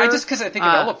longer. Because I think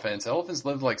of elephants. Elephants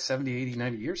live like 70, 80,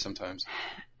 90 years sometimes.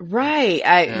 Right.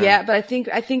 But I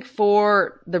think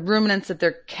for the ruminants that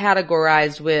they're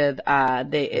categorized with,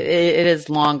 it is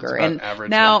longer. And average,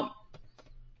 now,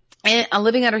 and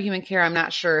living under human care, I'm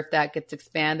not sure if that gets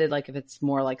expanded, like if it's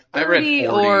more like 30 I read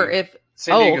 40. or if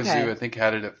San Diego Zoo, I think,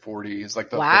 had it at 40. It's like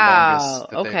the longest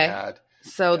that they had.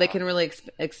 So they can really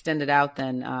extend it out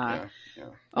then.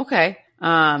 Okay.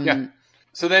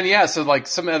 So then, so like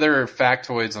some other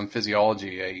factoids on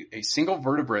physiology, a single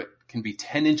vertebrate can be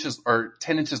 10 inches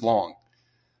long,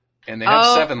 and they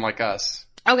have 7 like us.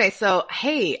 Okay. So,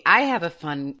 hey, I have a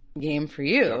fun game for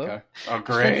you. Okay. Oh,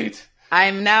 great.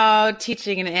 I'm now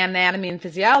teaching an anatomy and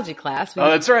physiology class.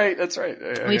 That's right.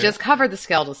 We just covered the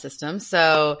skeletal system.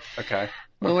 So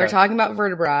when we're talking about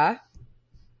vertebrae,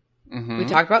 we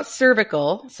talked about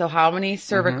cervical. So how many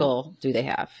cervical do they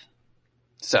have?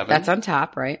 7. That's on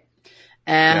top, right?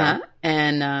 And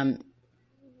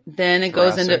then it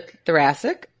goes into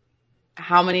thoracic.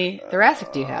 How many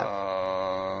thoracic do you have?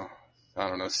 I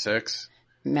don't know, 6.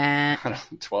 Nah.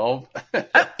 12.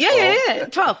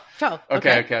 12.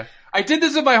 Okay. I did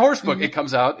this in my horse book. It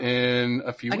comes out in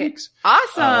a few weeks.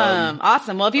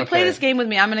 Awesome. Well, if you play this game with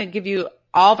me, I'm going to give you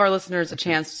all of our listeners a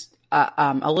chance,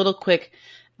 a little quick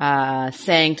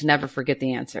saying to never forget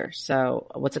the answer. So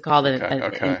what's it called? An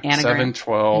anagram. 7,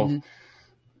 12.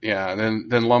 Yeah.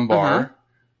 And then lumbar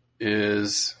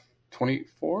is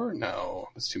 24. No,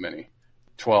 that's too many.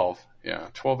 12. Yeah.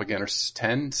 12 again, or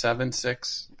 10, 7,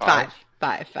 6, 5.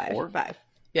 5. 4? 5.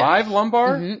 Yeah. 5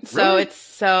 lumbar? Really?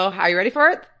 So are you ready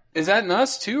for it? Is that in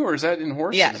us too, or is that in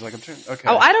horses? Yes. Okay.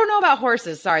 Oh, I don't know about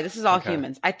horses. Sorry, this is all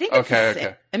humans. I think it's the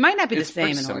same. It might not be the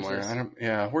same in similar.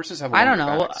 horses. Horses have. I don't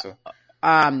know.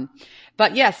 Back,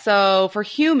 but yeah. So for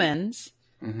humans,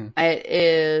 it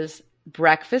is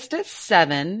breakfast at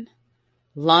 7,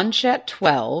 lunch at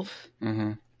 12,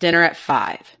 dinner at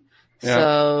 5. Yeah.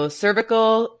 So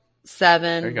cervical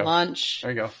 7, lunch.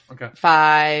 There you go. Okay.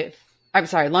 5. I'm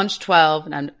sorry, lunch 12,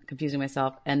 and I'm confusing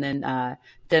myself. And then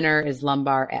dinner is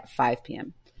lumbar at 5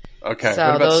 p.m. Okay. So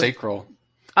what about sacral?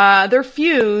 They're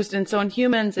fused, and so in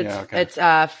humans, it's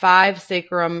 5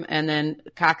 sacrum, and then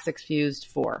coccyx fused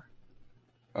 4.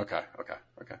 Okay.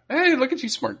 Hey, look at you,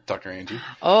 smart Dr. Angie.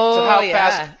 Oh, so how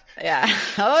fast? Yeah.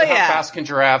 How fast can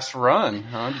giraffes run?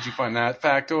 Huh? Did you find that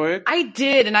factoid? I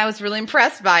did, and I was really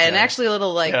impressed by it, and actually a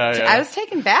little I was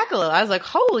taken back a little. I was like,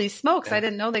 holy smokes, I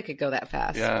didn't know they could go that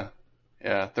fast.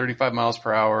 Yeah, 35 miles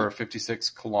per hour, 56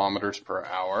 kilometers per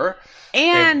hour.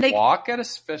 And they walk at a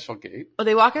special gait. Oh,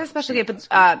 they walk at a special gait,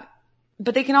 but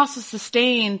but they can also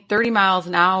sustain 30 miles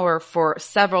an hour for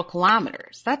several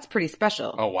kilometers. That's pretty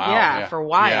special. Oh, wow. Yeah, for a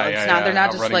while. They're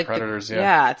not just like predators.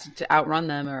 to outrun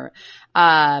them or,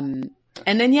 and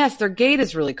then yes, their gait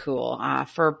is really cool.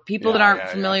 For people that aren't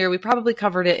familiar, we probably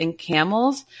covered it in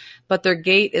camels, but their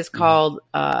gait is called,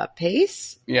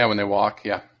 pace. Yeah. When they walk.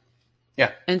 Yeah.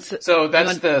 Yeah. And so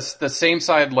that's the same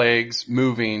side legs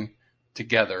moving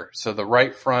together. So the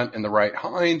right front and the right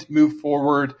hind move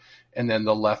forward, and then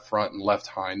the left front and left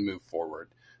hind move forward.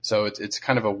 So it's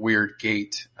kind of a weird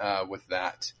gait with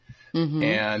that. Mm-hmm.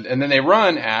 And then they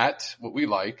run at what we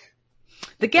like.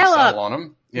 The gallop. Put a saddle on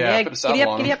them. Yeah, put a saddle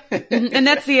on them. And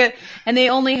that's and they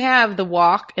only have the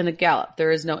walk and the gallop.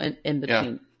 There is no in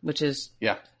between, which is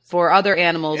for other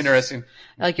animals. Interesting.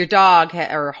 Like your dog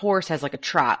or a horse has like a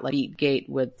trot, like beat gait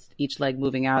with each leg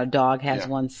moving out. A dog has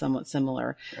one somewhat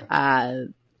similar. Yeah.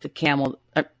 The camel,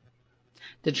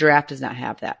 the giraffe does not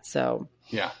have that. So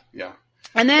yeah.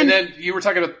 And then you were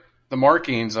talking about the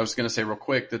markings. I was going to say real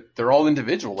quick that they're all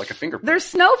individual, like a fingerprint. They're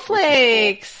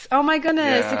snowflakes. Cool. Oh my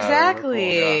goodness. Yeah,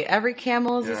 exactly. cool, yeah. Every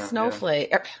camel is a snowflake.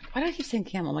 Yeah. Why do I keep saying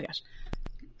camel? Oh my gosh.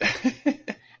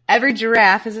 Every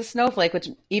giraffe is a snowflake, which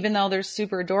even though they're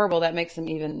super adorable, that makes them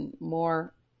even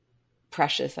more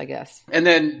precious, I guess. And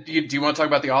then do you want to talk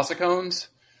about the ossicones?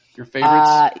 Your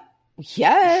favorites?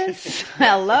 Yes.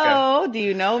 Hello. Okay. Do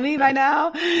you know me by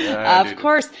now? Yeah, of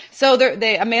course. So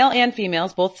a male and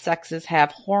females, both sexes,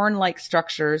 have horn-like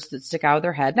structures that stick out of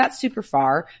their head, not super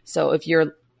far. So if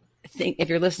you're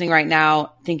listening right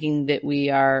now thinking that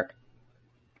we are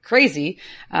crazy,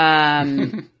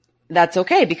 that's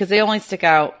okay because they only stick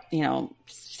out,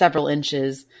 several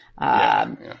inches.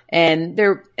 And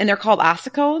they're called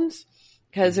ossicones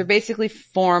because they're basically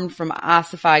formed from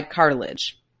ossified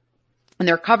cartilage. And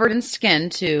they're covered in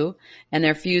skin too, and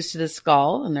they're fused to the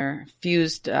skull, and they're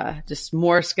fused, just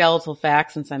more skeletal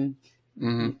facts since I'm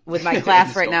with my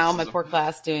class right now, my poor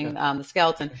class doing, the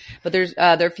skeleton, but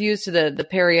they're fused to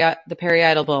the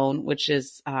parietal bone, which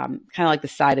is, kind of like the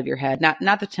side of your head,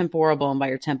 not the temporal bone by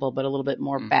your temple, but a little bit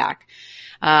more back.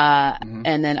 And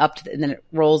then and then it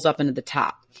rolls up into the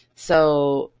top.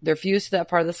 So they're fused to that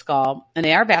part of the skull, and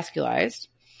they are vascularized.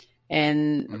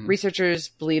 And researchers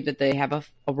believe that they have a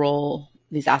role,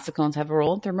 these ossicones have a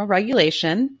role in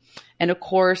thermoregulation. And of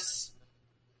course,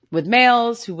 with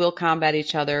males who will combat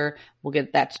each other, we'll get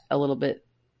into that a little bit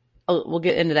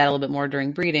more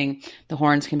during breeding. The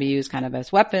horns can be used kind of as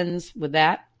weapons with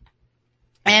that.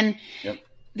 And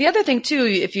the other thing too,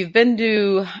 if you've been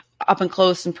to up and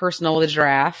close and personal with a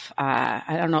giraffe,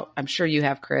 I don't know, I'm sure you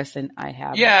have, Chris, and I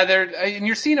have. Yeah, and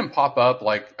you're seeing them pop up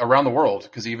like around the world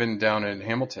because even down in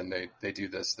Hamilton, they do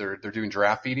this. They're doing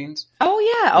giraffe feedings. Oh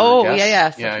yeah,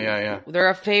 So yeah. They're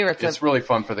a favorite. It's really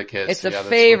fun for the kids. It's a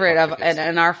favorite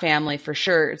in our family for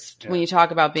sure. It's when you talk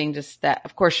about being just that.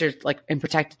 Of course, you're like in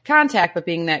protected contact, but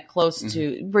being that close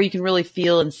to where you can really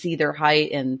feel and see their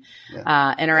height and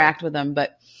interact with them.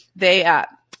 But they,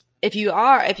 if you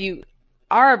are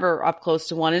ever up close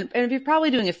to one, and if you're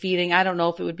probably doing a feeding, I don't know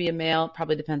if it would be a male. It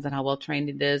probably depends on how well trained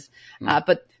it is.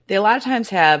 But they a lot of times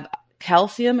have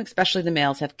calcium, especially the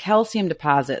males, have calcium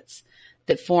deposits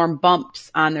that form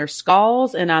bumps on their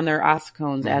skulls and on their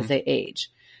ossicones as they age.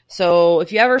 So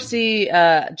if you ever see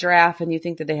a giraffe and you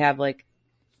think that they have like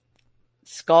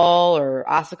skull or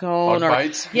ossicone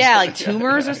like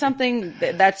tumors or something,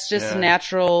 that's just a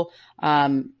natural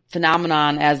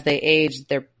phenomenon as they age.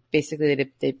 They're basically,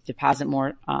 they deposit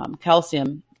more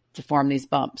calcium to form these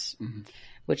bumps,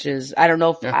 which is, I don't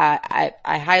know if I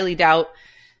highly doubt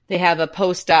they have a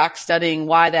postdoc studying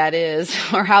why that is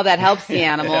or how that helps the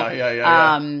animal.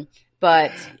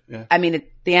 But I mean,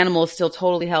 the animal is still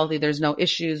totally healthy. There's no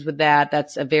issues with that.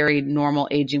 That's a very normal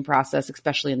aging process,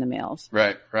 especially in the males.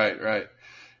 Right.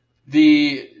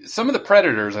 Some of the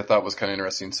predators I thought was kind of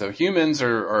interesting. So humans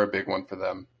are a big one for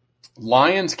them.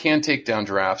 Lions can take down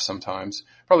giraffes sometimes,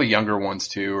 probably younger ones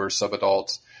too, or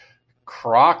subadults.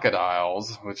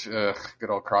 Crocodiles, which, good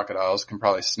old crocodiles, can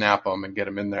probably snap them and get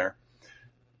them in there.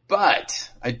 But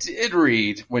I did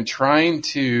read when trying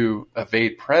to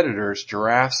evade predators,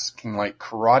 giraffes can like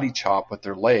karate chop with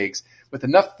their legs with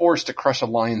enough force to crush a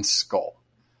lion's skull.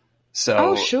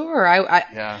 So, sure.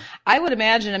 I would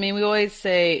imagine, I mean, we always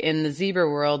say in the zebra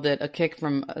world that a kick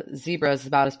from a zebra is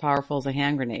about as powerful as a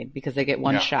hand grenade because they get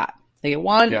one shot. They get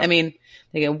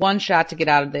one shot to get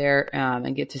out of there,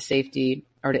 and get to safety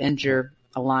or to injure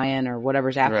a lion or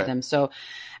whatever's after them. So,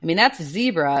 I mean, that's a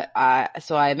zebra.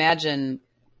 So I imagine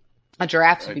a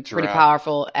giraffe would be pretty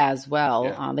powerful as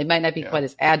well. They might not be quite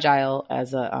as agile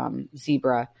as a,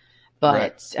 zebra.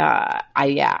 But,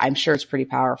 I'm sure it's pretty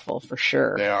powerful for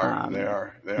sure. They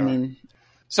are. I mean,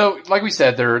 So, like we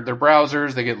said, they're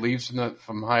browsers. They get leaves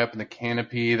from high up in the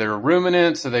canopy. They're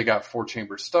ruminants, so they got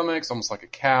 4-chamber stomachs, almost like a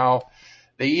cow.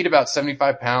 They eat about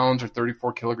 75 pounds or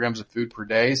 34 kilograms of food per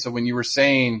day. So when you were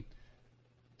saying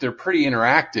they're pretty they're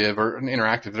active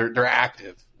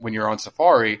when you're on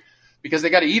safari because they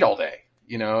got to eat all day.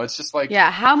 It's just like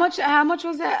How much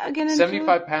was that again?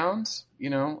 75 pounds.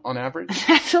 On average.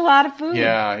 That's a lot of food.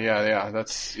 Yeah.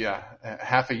 That's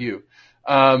half of you.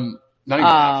 Not even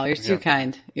half. You're too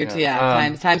kind. You're too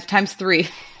times 3.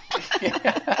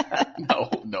 No,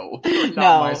 not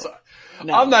my size.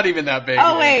 No. I'm not even that big.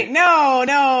 Oh wait,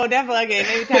 no, definitely. Okay,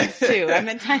 maybe times 2. I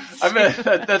meant times 2. I meant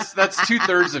that's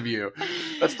 2/3 of you.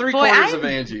 That's 3/4 of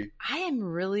Angie. I am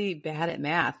really bad at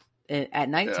math at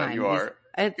nighttime. Yeah, you are.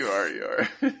 You are.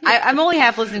 I'm only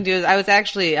half listening to it. I was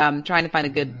actually trying to find a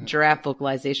good giraffe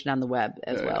vocalization on the web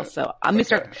as well. So let me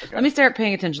start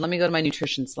paying attention. Let me go to my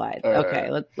nutrition slide. Okay,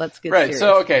 let's get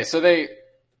serious. So they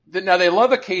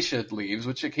love acacia leaves,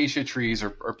 which acacia trees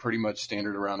are pretty much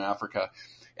standard around Africa.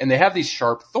 And they have these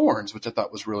sharp thorns, which I thought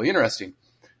was really interesting.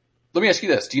 Let me ask you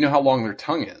this. Do you know how long their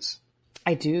tongue is?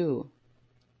 I do.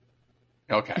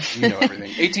 Okay. You know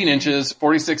everything. 18 inches,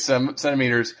 46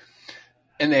 centimeters.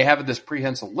 And they have this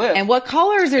prehensile lip. And what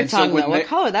color is their tongue, though? What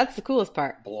color? That's the coolest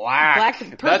part. Purple black.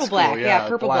 Cool, yeah,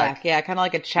 purple black. Yeah, kind of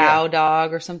like a chow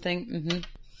dog or something. Mm-hmm.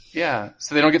 Yeah.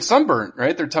 So they don't get sunburnt,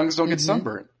 right? Their tongues don't get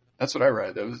sunburnt. That's what I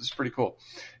read. It was pretty cool.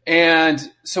 And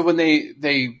so when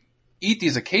they eat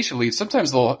these acacia leaves,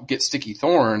 sometimes they'll get sticky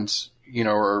thorns,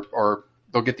 or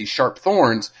they'll get these sharp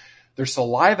thorns. Their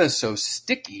saliva is so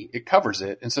sticky, it covers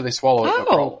it. And so they swallow it no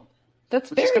problem.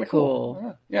 That's very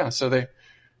cool. Yeah. So their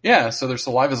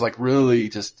saliva is like really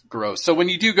just gross. So when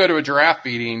you do go to a giraffe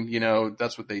feeding,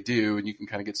 that's what they do. And you can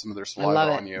kind of get some of their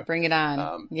saliva on you. Bring it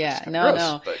on.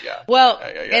 Gross, but yeah. Well,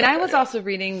 and I was also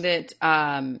reading that,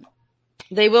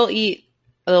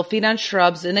 they'll feed on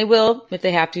shrubs, and they will, if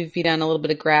they have to, feed on a little bit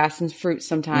of grass and fruit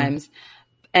sometimes.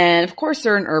 And of course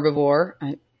they're an herbivore.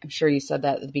 I'm sure you said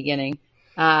that at the beginning.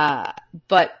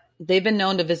 But they've been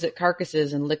known to visit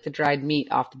carcasses and lick the dried meat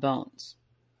off the bones.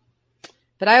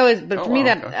 But I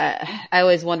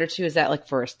always wonder too, is that like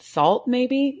for salt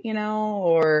maybe,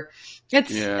 or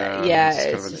it's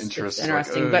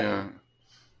interesting.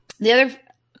 The other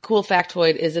cool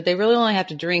factoid is that they really only have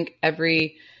to drink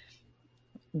every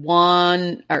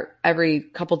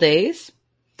couple days.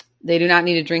 They do not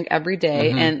need to drink every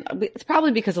day. And it's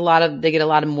probably because they get a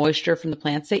lot of moisture from the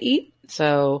plants they eat.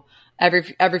 So every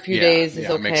few days is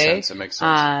okay. It makes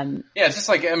sense. It's just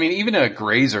like, even a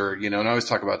grazer, and I always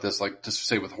talk about this, like just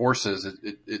say with horses,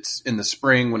 it's in the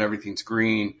spring when everything's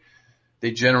green,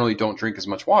 they generally don't drink as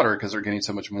much water because they're getting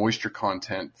so much moisture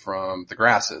content from the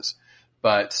grasses.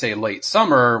 But say late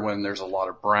summer when there's a lot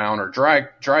of brown or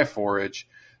dry forage,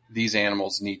 these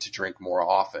animals need to drink more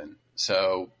often.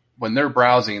 So when they're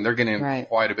browsing, they're getting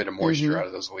quite a bit of moisture out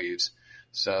of those leaves.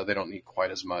 So they don't need quite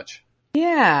as much.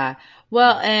 Yeah.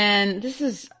 Well, and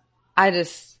I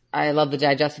love the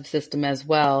digestive system as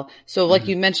well. So like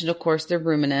you mentioned, of course, they're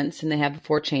ruminants and they have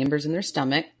 4 chambers in their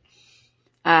stomach.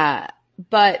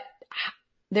 But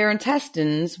their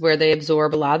intestines, where they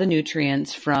absorb a lot of the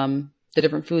nutrients from the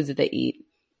different foods that they eat.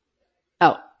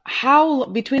 How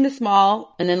between the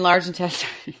small and then large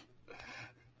intestine,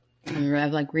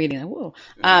 I'm like reading, whoa.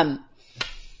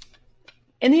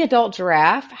 In the adult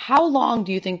giraffe, how long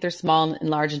do you think their small and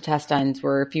large intestines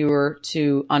were if you were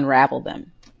to unravel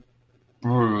them?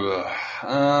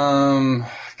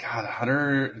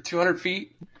 200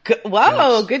 feet.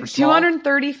 Whoa, good.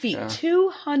 230 feet. Yeah.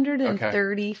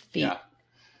 230 feet. Yeah.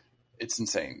 It's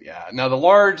insane. Yeah. Now the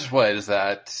large, what is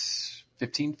that?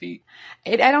 15 feet?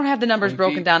 I don't have the numbers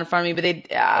broken down in front of me, but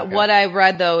what I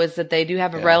read though is that they do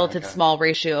have a relative small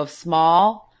ratio of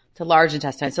small to large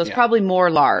intestine. So it's probably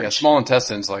more large. Yeah, small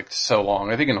intestine's like so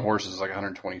long. I think in horses it's like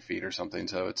 120 feet or something.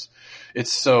 So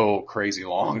it's so crazy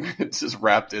long. It's just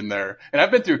wrapped in there. And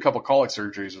I've been through a couple colic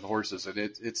surgeries with horses, and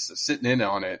it's sitting in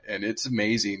on it, and it's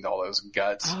amazing, all those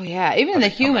guts. Oh yeah. Even in the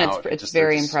human, it's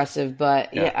very impressive.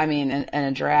 But and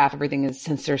a giraffe, everything is,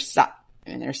 since their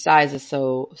size is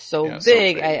so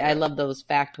big. I love those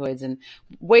factoids. And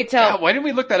wait till why didn't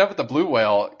we look that up with the blue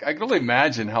whale? I can only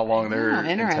imagine how long their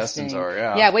intestines are.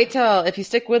 Yeah. Wait till, if you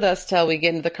stick with us till we get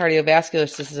into the cardiovascular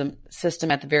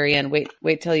system at the very end.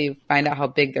 Wait till you find out how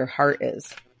big their heart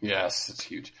is. Yes, it's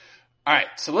huge. All right,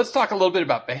 so let's talk a little bit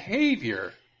about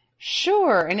behavior.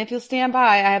 Sure, and if you'll stand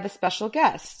by, I have a special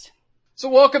guest. So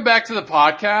welcome back to the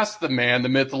podcast, the man, the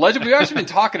myth, the legend. We've actually been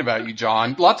talking about you,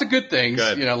 John. Lots of good things,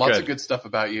 lots of good stuff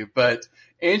about you. But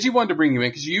Angie wanted to bring you in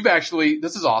because you've actually,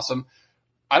 this is awesome.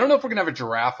 I don't know if we're gonna have a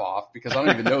giraffe off because I don't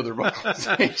even know their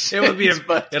vocalizations.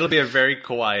 It'll be a very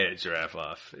quiet giraffe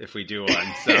off if we do one.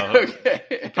 So okay.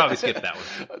 we'll probably skip that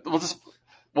one.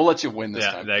 We'll let you win this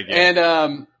time. Thank you.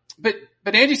 And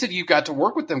but Angie said you got to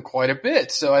work with them quite a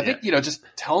bit. So I think just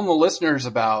telling the listeners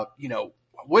about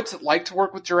what's it like to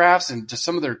work with giraffes and just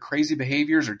some of their crazy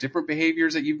behaviors or different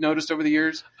behaviors that you've noticed over the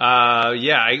years? So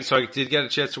I did get a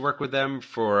chance to work with them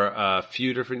for a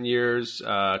few different years,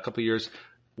 a couple of years,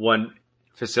 one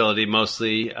facility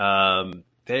mostly.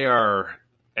 They're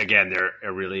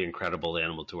a really incredible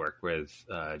animal to work with,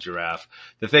 giraffe.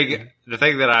 The thing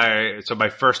so my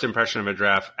first impression of a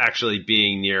giraffe actually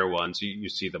being near one, so you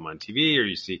see them on TV or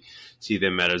you see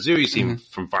them at a zoo, you see them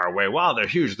from far away. Wow, they're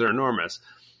huge, they're enormous.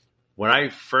 When I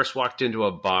first walked into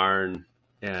a barn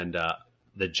and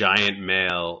the giant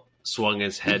male swung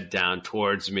his head down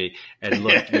towards me and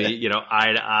looked me,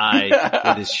 eye to eye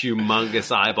with his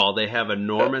humongous eyeball. They have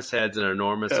enormous heads and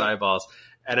enormous eyeballs.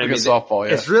 And like a softball,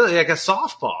 it's really like a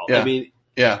softball.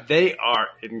 Yeah. They are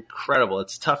incredible.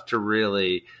 It's tough to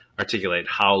really articulate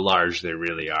how large they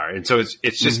really are. And so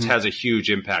it just has a huge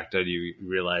impact on you. You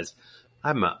realize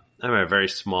I'm a very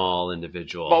small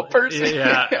individual. Small person.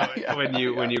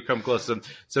 When you come close to them.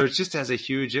 So it just has a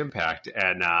huge impact.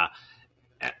 And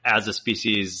as a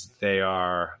species, they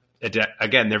are,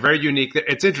 again, they're very unique.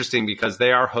 It's interesting because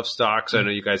they are hoofstocks. I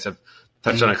know you guys have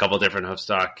touched on a couple of different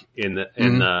hoofstock in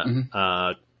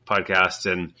the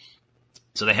podcast. And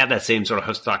so they have that same sort of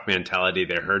hoofstock mentality.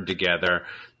 They're herd together,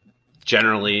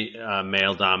 generally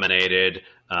male dominated.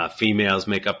 Females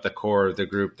make up the core of the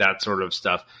group, that sort of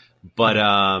stuff. But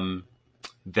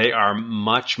they are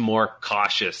much more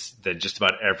cautious than just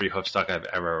about every hoofstock I've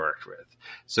ever worked with.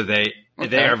 So they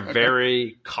are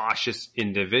very cautious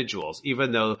individuals,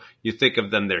 even though you think of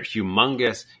them, they're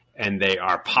humongous and they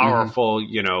are powerful.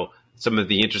 Some of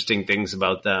the interesting things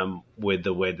about them with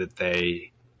the way that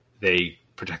they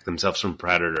protect themselves from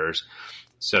predators.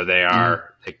 So they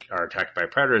are attacked by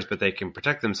predators, but they can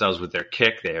protect themselves with their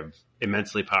kick. They have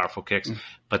immensely powerful kicks,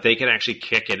 but they can actually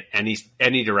kick in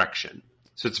any direction.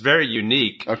 So it's very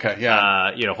unique. Okay,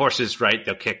 yeah. Horses, right?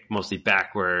 They'll kick mostly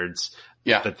backwards.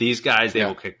 Yeah. But these guys, they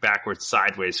will kick backwards,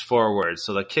 sideways, forwards.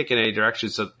 So they'll kick in any direction.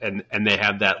 So and they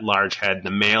have that large head. The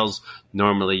males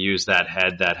normally use that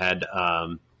head. That head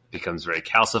becomes very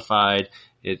calcified.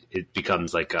 It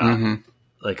becomes like a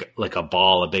like a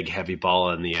ball, a big heavy ball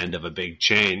on the end of a big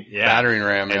chain. Yeah. Battering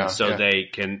ram. And so they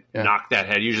can knock that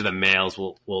head. Usually the males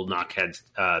will knock heads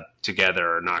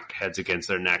together or knock heads against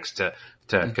their necks to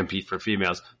compete for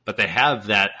females. But they have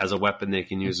that as a weapon they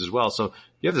can use as well. So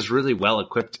you have this really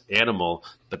well-equipped animal,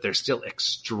 but they're still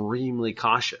extremely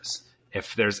cautious.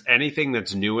 If there's anything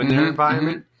that's new in their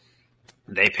environment,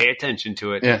 they pay attention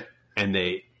to it, and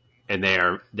they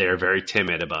are very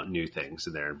timid about new things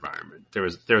in their environment. There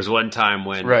was one time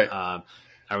when I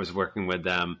was working with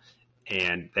them,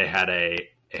 and they had a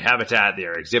habitat,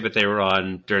 their exhibit they were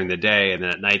on during the day, and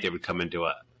then at night they would come into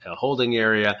a holding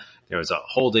area. There was a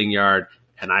holding yard,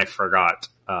 and I forgot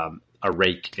a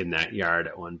rake in that yard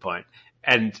at one point.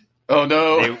 And oh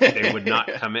no, they would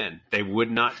not come in. They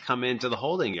would not come into the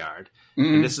holding yard.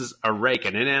 And this is a rake,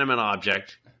 an inanimate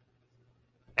object.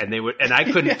 And I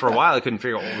couldn't, for a while, I couldn't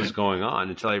figure out what was going on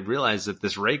until I realized that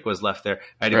this rake was left there.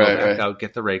 I had to go back out,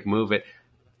 get the rake, move it,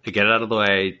 get it out of the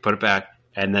way, put it back,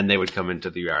 and then they would come into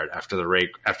the yard after the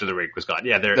rake was gone.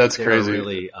 Yeah, that's crazy.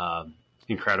 Really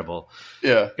incredible.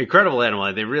 Yeah. Incredible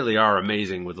animal. They really are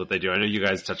amazing with what they do. I know you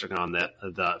guys touching on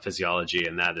the physiology,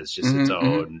 and that is just its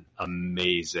own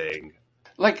amazing.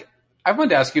 Like, I wanted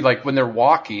to ask you, like, when they're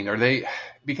walking, are they,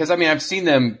 because I mean, I've seen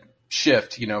them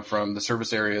shift, from the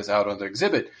service areas out on the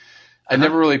exhibit. I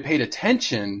never really paid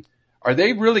attention. Are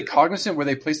they really cognizant where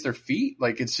they place their feet?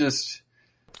 Like, it's just.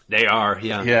 They are,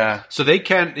 yeah. Yeah. So they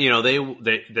can,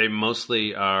 they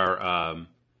mostly are,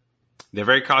 they're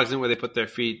very cognizant where they put their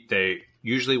feet. They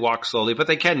usually walk slowly, but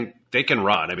they can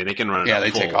run. I mean, they can run. Yeah,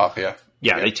 they take off. Yeah.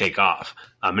 Yeah, they take off.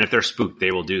 And if they're spooked,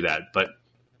 they will do that. But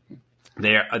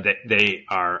they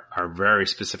are very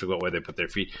specific about where they put their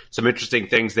feet. Some interesting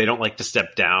things. They don't like to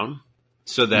step down,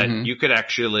 so that you could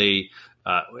actually,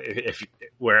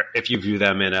 if you view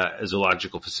them in a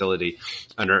zoological facility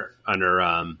under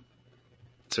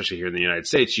especially here in the United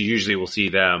States, you usually will see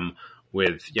them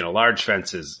with, large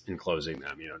fences enclosing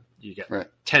them. You get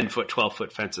 10-foot,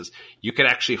 12-foot fences. You could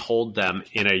actually hold them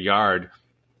in a yard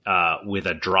with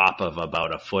a drop of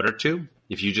about a foot or two.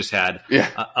 If you just had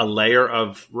a layer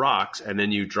of rocks and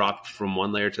then you dropped from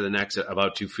one layer to the next at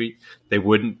about 2 feet, they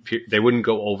wouldn't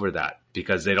go over that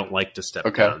because they don't like to step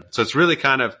down. So it's really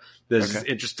kind of this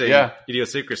interesting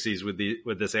idiosyncrasies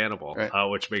with this animal,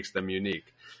 which makes them unique.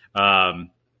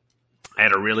 I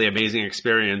had a really amazing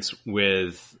experience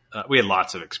with. We had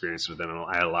lots of experience with them, and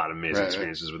I had a lot of amazing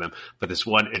experiences with them. But this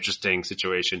one interesting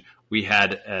situation, we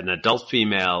had an adult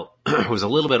female who was a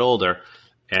little bit older,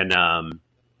 and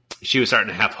she was starting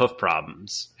to have hoof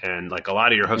problems. And like a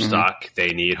lot of your hoof stock, they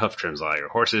need hoof trims. A lot of your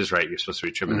horses, right? You're supposed to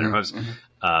be trimming their hoofs.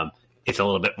 It's a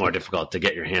little bit more difficult to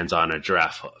get your hands on a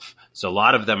giraffe hoof. So a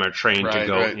lot of them are trained to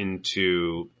go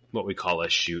into what we call a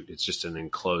chute. It's just an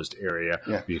enclosed area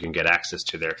where you can get access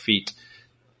to their feet.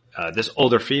 This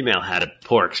older female had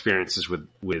poor experiences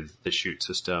with the chute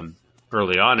system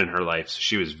early on in her life, so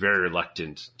she was very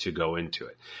reluctant to go into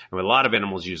it. And a lot of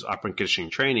animals use operant conditioning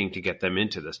training to get them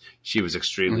into this. She was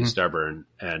extremely stubborn,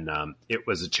 and it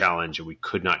was a challenge, and we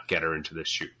could not get her into the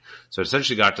chute. So it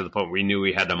essentially got to the point where we knew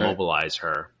we had to mobilize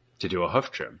her to do a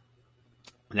hoof trim.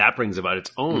 And that brings about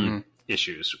its own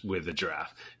issues with the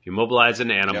giraffe. If you mobilize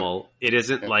an animal, it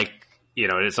isn't like,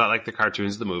 it's not like the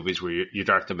cartoons, the movies where you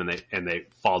dart them and they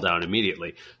fall down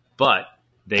immediately, but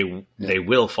they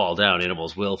will fall down.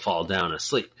 Animals will fall down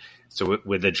asleep. So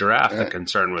with the giraffe, the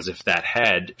concern was if that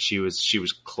head, she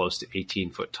was close to 18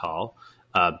 foot tall.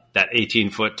 That 18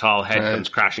 foot tall head comes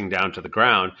crashing down to the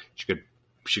ground. She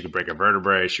could break a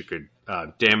vertebrae. She could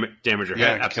damage her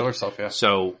head. Kill herself. Yeah.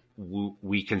 So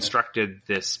we constructed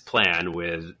this plan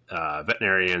with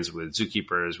veterinarians, with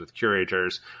zookeepers, with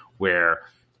curators, where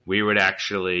we would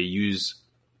actually use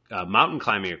mountain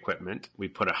climbing equipment. We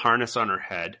put a harness on her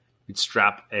head. We'd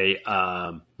strap a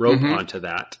rope onto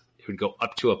that. It would go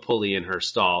up to a pulley in her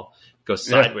stall, go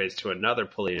sideways to another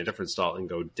pulley in a different stall, and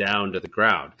go down to the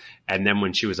ground. And then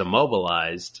when she was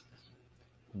immobilized,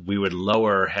 we would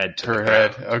lower her head to her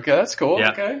head. Okay, that's cool.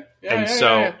 Yeah. Okay.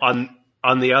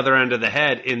 On the other end of the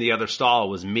head, in the other stall,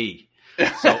 was me.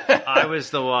 So I was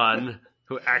the one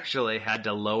who actually had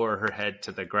to lower her head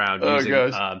to the ground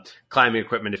using climbing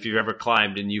equipment. If you've ever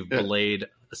climbed and you've belayed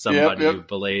somebody, you've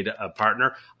belayed a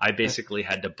partner, I basically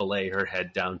had to belay her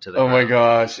head down to the ground. Oh my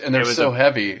gosh. And they're so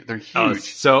heavy. They're huge.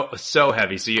 So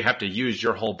heavy. So you have to use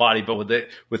your whole body. But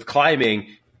with climbing,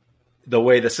 the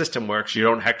way the system works, you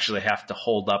don't actually have to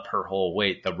hold up her whole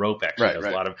weight. The rope actually does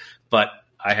a lot of, but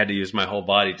I had to use my whole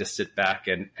body to sit back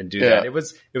and do that. It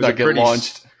was not get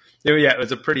launched. It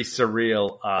was a pretty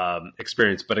surreal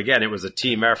experience. But again, it was a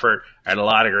team effort. I had a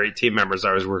lot of great team members.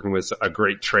 I was working with a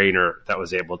great trainer that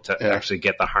was able to actually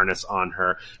get the harness on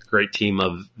her. Great team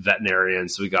of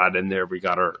veterinarians. We got in there. We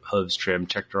got her hooves trimmed,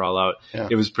 checked her all out. Yeah.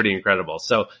 It was pretty incredible.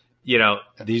 So,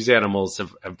 these animals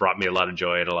have brought me a lot of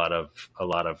joy and a lot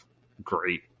of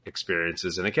great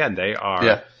experiences. And again, they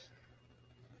are,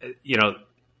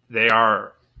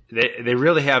 they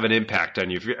really have an impact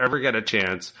on you. If you ever get a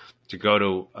chance to go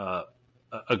to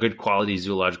a good quality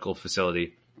zoological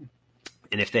facility,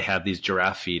 and if they have these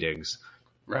giraffe feedings,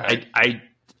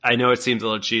 I know it seems a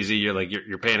little cheesy.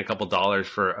 You're paying a couple dollars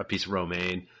for a piece of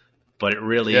romaine, but it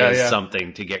really is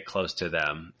something to get close to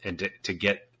them and to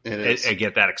get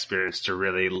that experience, to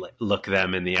really look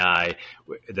them in the eye.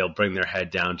 They'll bring their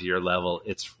head down to your level.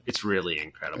 It's really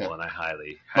incredible, and I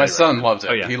highly my son loves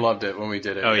it. Oh, yeah. He loved it when we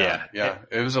did it. Oh yeah.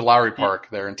 It was a Lowry Park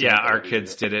there in Tampa. Our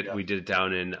kids did it. We did it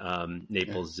down in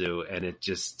Naples Zoo, and it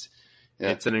just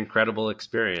it's an incredible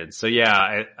experience. So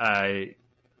I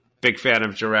big fan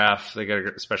of giraffe. They got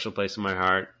a special place in my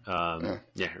heart.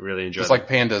 Really enjoy. Just like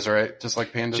pandas, right? Just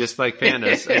like pandas. Just like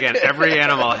pandas. Again, every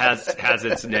animal has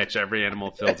its niche. Every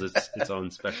animal fills its own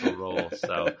special role.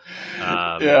 So,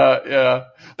 Well,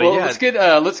 let's get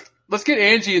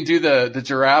Angie and do the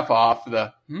giraffe off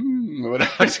the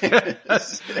whatever.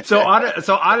 So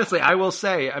honestly, I will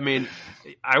say, I mean,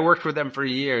 I worked with them for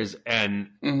years, and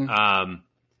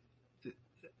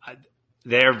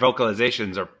their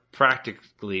vocalizations are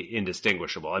practically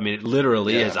indistinguishable. I mean, it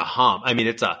literally is a hum. I mean,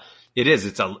 it's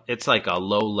like a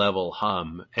low level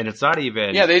hum, and it's not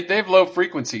even. Yeah, they have low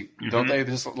frequency, don't they?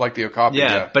 Just like the okapi.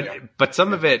 Yeah, but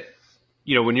some of it,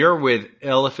 when you're with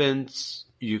elephants,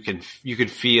 you can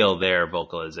feel their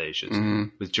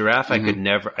vocalizations. With giraffe, I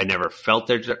never felt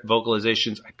their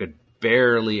vocalizations. I could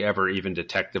barely ever even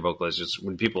detect the vocalizations.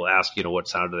 When people ask, what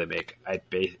sound do they make, I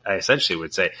essentially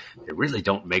would say they really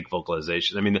don't make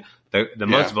vocalizations. I mean, the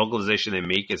most vocalization they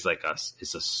make is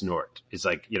a snort. It's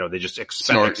like, they just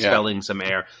expelling some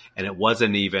air, and it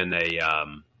wasn't even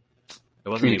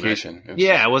communication.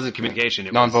 It wasn't communication.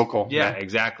 It non-vocal. Was,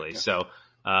 exactly. Yeah. So,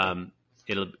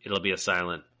 it'll be a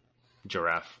silent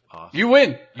giraffe off. You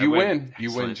win. You win,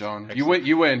 John. Excellent.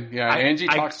 You win. Yeah. Angie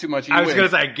talks too much. I was going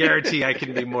to say, I guarantee I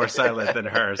can be more silent than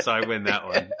her, so I win that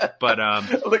one. But,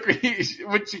 look,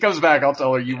 when she comes back, I'll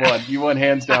tell her you won. You won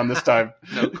hands down this time.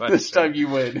 No question. This time you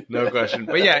win. No question.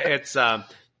 But it's,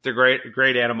 they're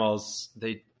great animals.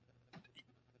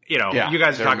 you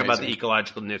guys are talking amazing. about the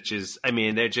ecological niches. I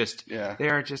mean, they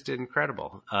are just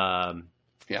incredible.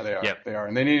 Yeah, they are. Yep. They are,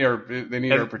 and they need our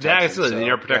protection. Absolutely, they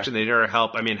need our protection. They need our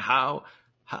help. I mean, how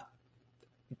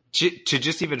to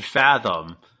just even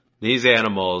fathom these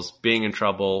animals being in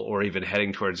trouble or even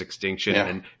heading towards extinction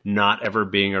and not ever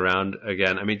being around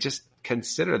again. I mean, just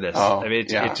consider this. I mean,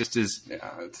 it just is.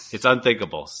 Yeah, it's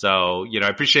unthinkable. So I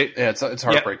appreciate. Yeah, it's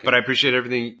heartbreaking. But I appreciate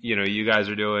everything you guys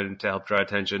are doing to help draw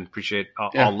attention. Appreciate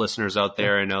all listeners out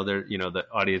there. I know the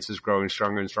audience is growing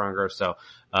stronger and stronger. So,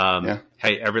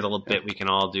 hey, every little bit we can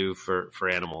all do for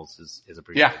animals is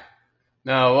appreciated. Yeah.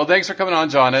 No, well, thanks for coming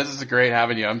on, John. This is great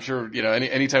having you. I'm sure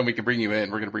anytime we can bring you in,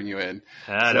 we're going to bring you in.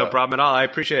 No problem at all. I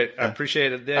appreciate it. I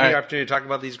appreciate the opportunity to talk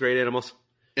about these great animals.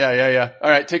 Yeah. All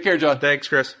right, take care, John. Thanks,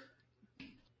 Chris.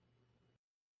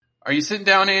 Are you sitting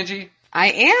down, Angie?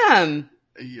 I am.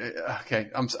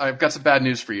 Okay, I've got some bad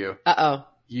news for you. Uh-oh.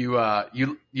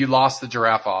 You lost the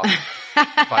giraffe off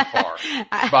by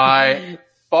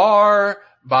far.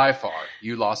 By far,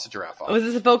 you lost the giraffe off. Was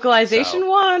this a vocalization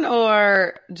one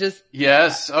or just?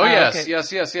 Yes. Yes.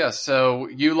 Okay. Yes. So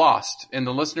you lost, and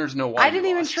the listeners know why. I didn't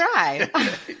even try.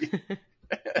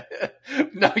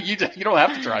 No, you don't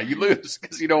have to try. You lose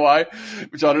because you know why?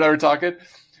 John and I were talking.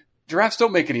 Giraffes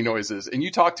don't make any noises, and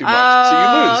you talk too much, so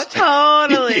you lose.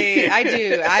 Totally. I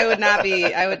do. I would not be.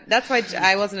 That's why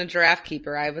I wasn't a giraffe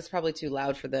keeper. I was probably too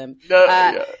loud for them.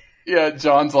 Yeah,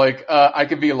 John's like, I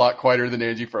could be a lot quieter than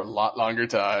Angie for a lot longer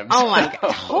times. Oh my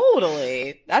God,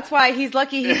 totally. That's why he's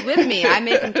lucky he's with me. I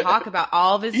make him talk about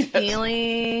all of his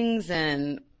feelings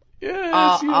and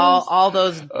all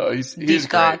those deep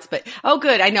thoughts. But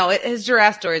good. I know his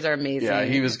giraffe stories are amazing. Yeah,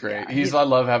 he was great. I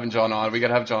love having John on. We got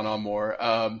to have John on more.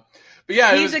 But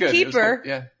yeah, he's it was a keeper.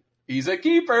 Yeah, he's a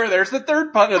keeper. There's the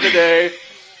third pun of the day.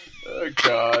 Oh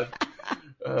God.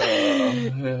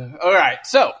 All right,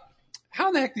 so. How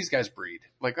in the heck these guys breed?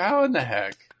 Like, how in the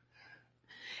heck?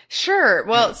 Sure.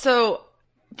 Well, so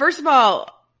first of all,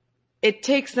 it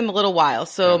takes them a little while.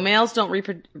 So males don't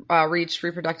reach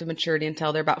reproductive maturity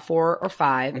until they're about 4 or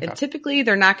 5. Okay. And typically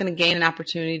they're not going to gain an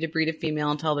opportunity to breed a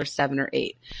female until they're 7 or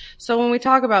 8. So when we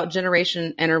talk about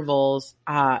generation intervals,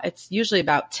 it's usually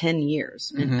about 10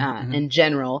 years in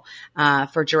general,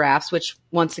 for giraffes, which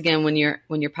once again, when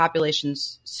your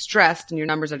population's stressed and your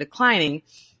numbers are declining,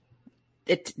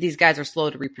 these guys are slow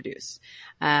to reproduce.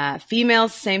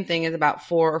 Females, same thing, is about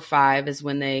 4 or 5 is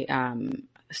when they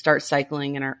start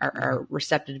cycling and are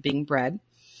receptive to being bred.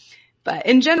 But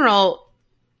in general,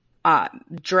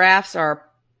 giraffes are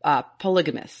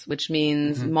polygamous, which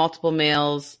means multiple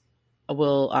males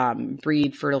will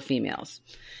breed fertile females.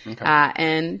 Okay.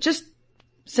 And just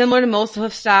similar to most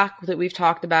hoof stock that we've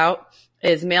talked about,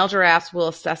 is male giraffes will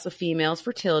assess a female's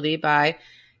fertility by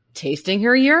tasting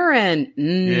her urine.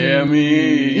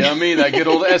 Yummy. That good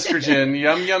old estrogen.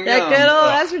 Yum. That good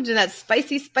old estrogen, that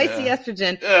spicy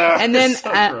estrogen. And then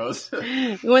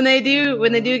so when they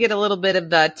do get a little bit of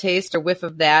the taste or whiff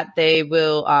of that, they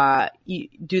will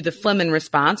do the Flehmen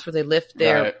response, where they lift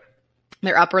their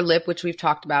upper lip, which we've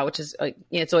talked about, which is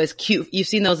it's always cute. You've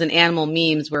seen those in animal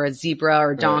memes where a zebra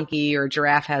or a donkey or a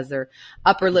giraffe has their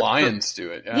upper lip. Lions do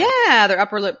it. Yeah, their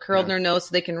upper lip curled in their nose,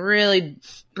 so they can really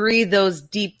breathe those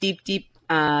deep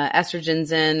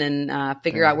estrogens in and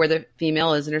figure out where the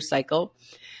female is in her cycle.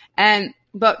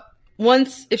 But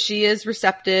once, if she is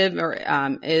receptive or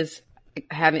is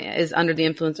under the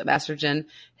influence of estrogen,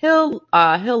 he'll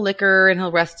lick her and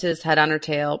he'll rest his head on her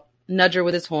tail, nudge her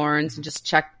with his horns, and just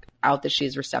check out that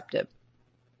she's receptive.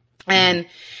 And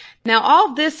now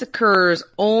all this occurs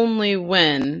only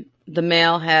when the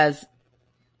male has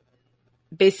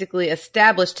basically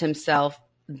established himself,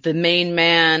 the main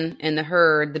man in the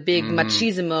herd, the big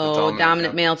machismo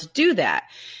dominant male, to do that.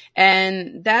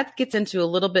 And that gets into a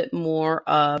little bit more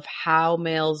of how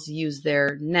males use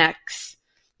their necks,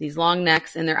 these long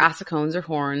necks, and their ossicones or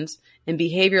horns in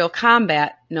behavioral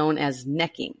combat known as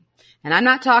necking. And I'm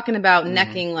not talking about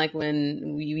necking like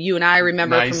when you and I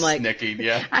remember from like necking,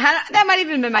 yeah. That might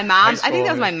even been my mom's. I think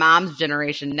that was my mom's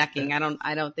generation necking. I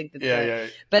don't think that.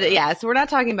 But yeah, so we're not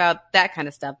talking about that kind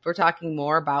of stuff. We're talking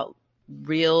more about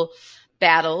real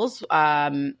battles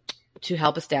to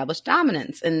help establish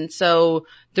dominance. And so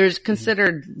there's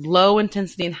considered low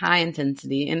intensity and high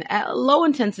intensity. And low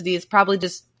intensity is probably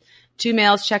just two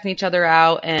males checking each other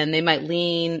out, and they might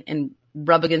lean and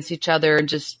rub against each other and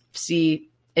just see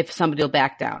if somebody will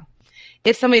back down.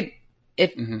 If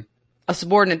a a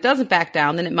subordinate doesn't back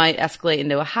down, then it might escalate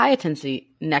into a high intensity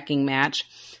necking match.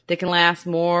 They can last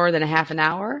more than a half an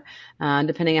hour,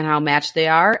 depending on how matched they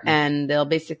are. And they'll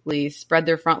basically spread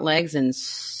their front legs and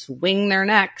swing their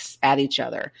necks at each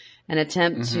other and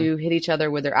attempt to hit each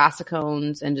other with their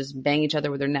ossicones and just bang each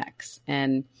other with their necks.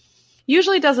 And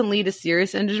usually it doesn't lead to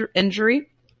serious injury,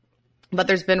 but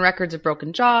there's been records of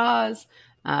broken jaws,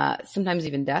 sometimes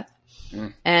even death.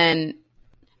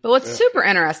 But what's super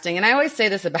interesting, and I always say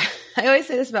this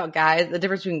about guys, the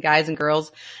difference between guys and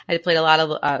girls. I played a lot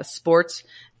of sports,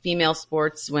 female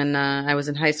sports when I was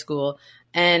in high school,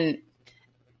 and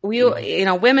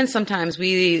women sometimes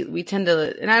we tend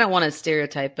to, and I don't want to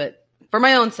stereotype, but for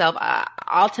my own self,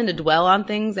 I'll tend to dwell on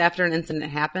things after an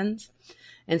incident happens.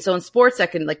 And so in sports,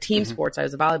 that can, like team sports, I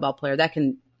was a volleyball player, that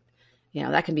can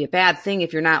be a bad thing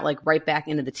if you're not like right back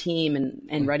into the team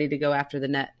and ready to go after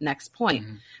the next point.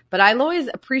 But I always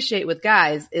appreciate with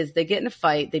guys is they get in a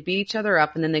fight, they beat each other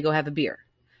up, and then they go have a beer.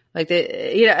 Like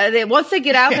once they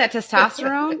get out that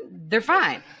testosterone, they're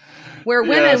fine. Where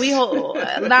women, we hold,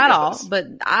 not all, but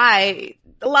a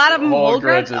lot of them hold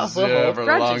grudges,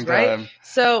 right?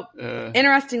 So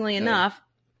interestingly enough,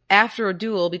 after a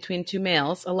duel between two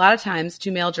males, a lot of times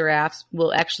two male giraffes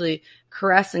will actually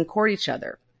caress and court each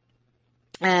other.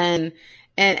 And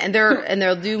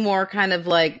they'll do more kind of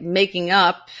like making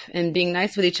up and being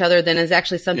nice with each other than is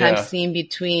actually sometimes seen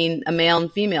between a male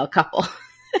and female couple.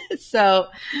 So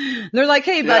they're like,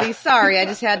 "Hey, buddy, sorry, I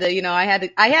just had to,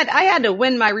 I had to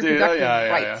win my reproductive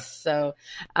rights." So,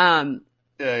 right.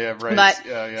 But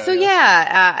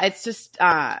it's just,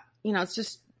 it's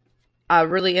just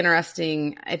really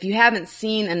interesting. If you haven't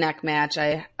seen a neck match,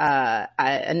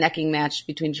 a necking match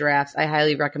between giraffes, I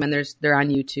highly recommend. They're on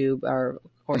YouTube or.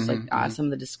 Of course, some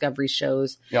of the Discovery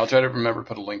shows. Yeah, I'll try to remember to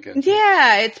put a link in.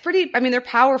 Yeah, it's pretty. I mean, they're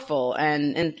powerful,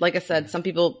 and like I said, some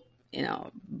people,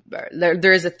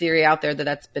 there is a theory out there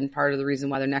that's been part of the reason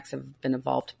why their necks have been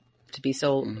evolved to be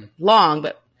so long.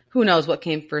 But who knows what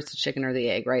came first, the chicken or the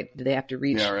egg? Right? Did they have to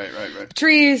reach the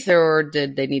trees, or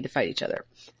did they need to fight each other?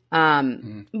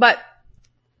 But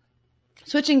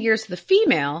switching gears to the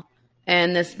female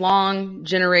and this long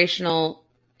generational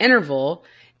interval.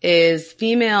 Is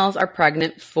females are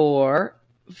pregnant for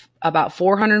about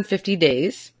 450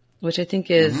 days, which I think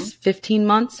is 15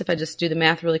 months if I just do the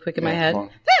math really quick in my head.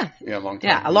 Long time. Yeah,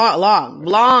 a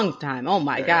long time. Oh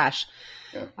my gosh.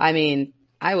 Yeah. I mean,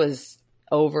 I was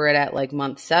over it at like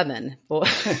month 7.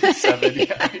 7,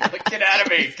 yeah. Like, get out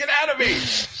of me.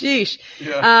 Sheesh.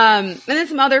 Yeah. And then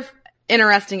some other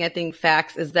interesting, I think,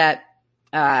 facts is that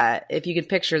if you can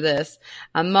picture this,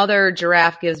 a mother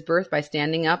giraffe gives birth by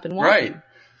standing up and walking. Right.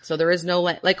 So there is no,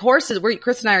 like horses,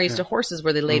 Chris and I are used to horses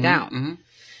where they lay down,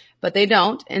 but they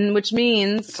don't. And which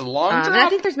means it's a long drop. And I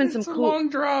think there's been some cool, long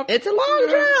drop. It's a long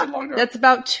drop. That's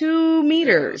about 2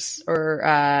 meters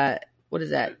or, what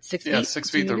is that? 6 feet? Yeah, 6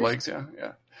 feet, their legs.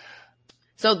 Yeah.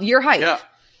 So your height. Yeah.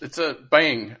 It's a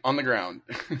bang on the ground.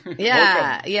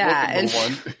 Yeah.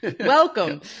 Welcome,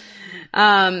 welcome.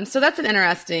 So that's an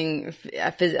interesting,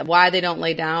 why they don't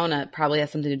lay down. Probably has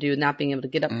something to do with not being able to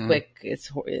get up quick. They're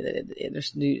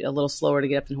a little slower to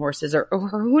get up than horses, or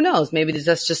who knows? Maybe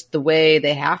that's just the way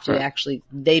they have to actually,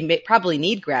 probably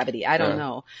need gravity. I don't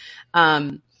know.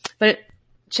 But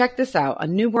check this out. A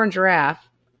newborn giraffe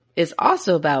is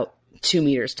also about 2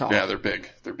 meters tall. Yeah, they're big.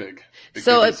 Big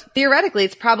so theoretically,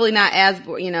 it's probably not as,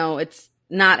 it's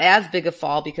not as big a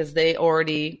fall because they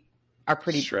already are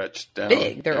pretty stretched down.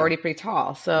 Big. They're already pretty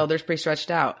tall. So they're pretty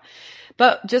stretched out.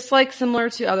 But just like similar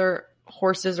to other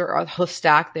horses or hoof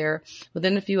stock there,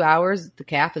 within a few hours, the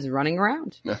calf is running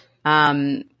around. Yeah.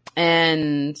 And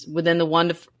within the 1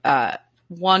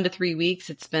 to 3 weeks,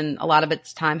 it's been a lot of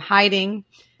its time hiding.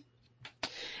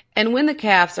 And when the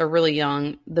calves are really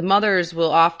young, the mothers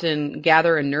will often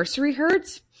gather in nursery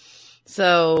herds.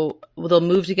 So they'll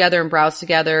move together and browse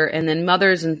together. And then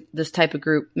mothers in this type of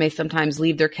group may sometimes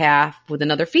leave their calf with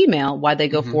another female while they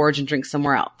go forage and drink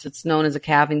somewhere else. It's known as a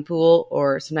calving pool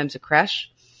or sometimes a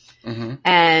creche.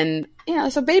 And,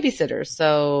 so babysitters.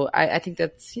 So I think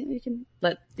that's, you can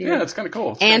let your it's kind of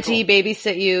cool. auntie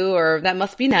babysit you, or that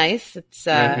must be nice. It's,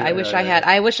 I wish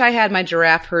I had my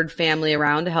giraffe herd family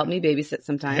around to help me babysit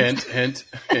sometimes. Hint.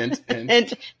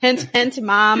 hint,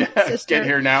 mom, sister. Get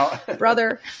here now.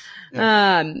 Brother.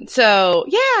 And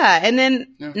then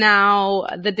now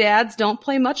the dads don't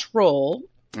play much role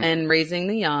in raising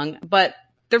the young, but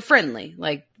they're friendly.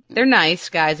 Like, they're nice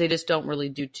guys. They just don't really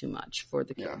do too much for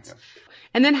the kids. Yeah.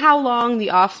 And then how long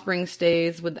the offspring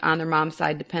stays on their mom's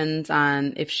side depends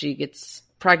on if she gets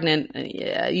pregnant.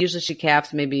 Usually she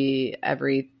calves maybe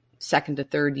every 2nd to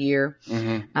 3rd year.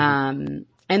 And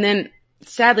then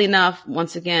sadly enough,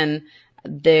 once again,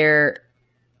 they're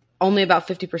only about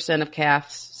 50% of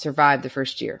calves survive the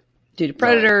first year due to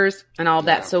predators and all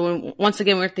that. So once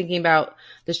again, we're thinking about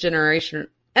this generation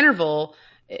interval.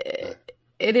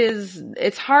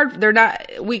 It's hard.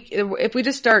 If we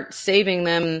just start saving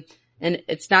them, and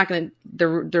it's not going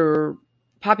to, their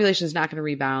population is not going to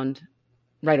rebound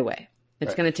right away.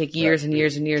 It's going to take years and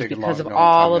years and years because of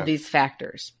all of these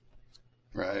factors.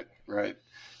 Right.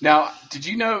 Now, did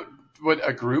you know what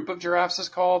a group of giraffes is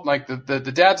called? Like the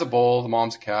dad's a bull, the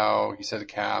mom's a cow, you said a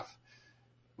calf.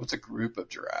 What's a group of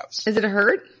giraffes? Is it a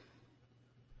herd?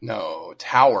 No,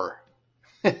 tower.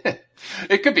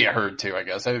 It could be a herd too, I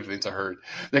guess. I think it's a herd.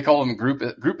 They call them group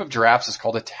of giraffes is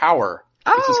called a tower.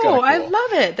 Oh, cool. I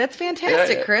love it. That's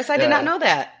fantastic, Chris. I did not know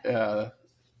that.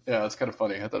 Yeah, it's kind of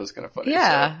funny. I thought it was kind of funny.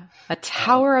 Yeah, so, a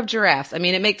tower of giraffes. I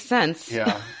mean, it makes sense.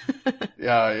 Yeah.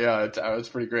 It's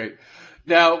pretty great.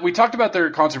 Now, we talked about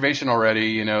their conservation already.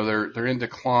 You know, they're in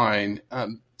decline.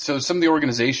 So some of the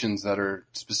organizations that are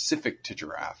specific to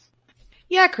giraffe.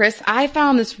 Yeah, Chris, I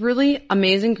found this really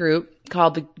amazing group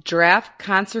called the Giraffe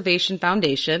Conservation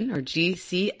Foundation, or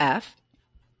GCF.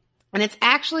 And it's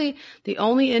actually the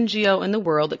only NGO in the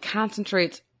world that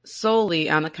concentrates solely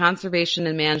on the conservation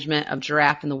and management of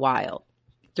giraffe in the wild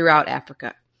throughout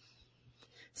Africa.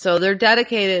 So they're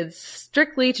dedicated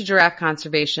strictly to giraffe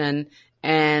conservation,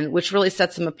 and which really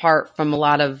sets them apart from a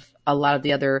lot of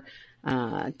the other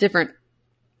different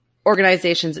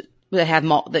organizations that have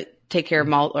that take care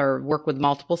of or work with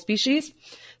multiple species.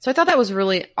 So I thought that was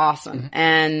really awesome. Mm-hmm.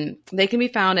 And they can be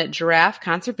found at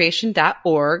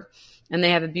giraffeconservation.org. And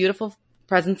they have a beautiful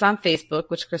presence on Facebook,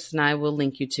 which Chris and I will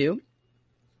link you to.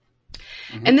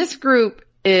 Mm-hmm. And this group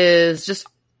is just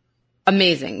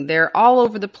amazing. They're all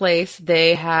over the place.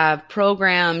 They have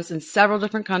programs in several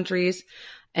different countries,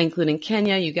 including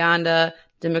Kenya, Uganda,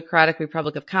 Democratic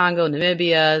Republic of Congo,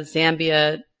 Namibia,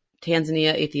 Zambia,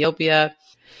 Tanzania, Ethiopia.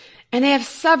 And they have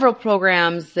several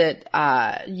programs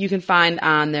that you can find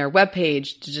on their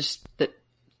webpage that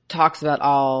talks about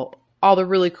all the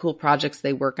really cool projects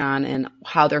they work on and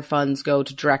how their funds go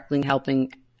to directly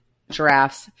helping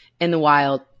giraffes in the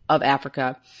wild of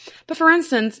Africa. But for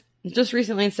instance, just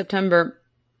recently in September,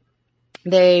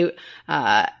 they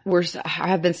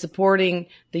have been supporting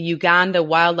the Uganda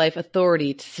Wildlife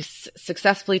Authority to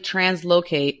successfully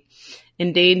translocate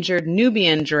endangered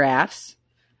Nubian giraffes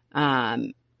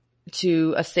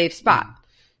to a safe spot.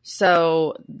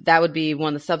 So that would be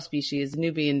one of the subspecies,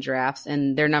 Nubian giraffes,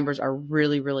 and their numbers are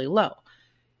really, really low.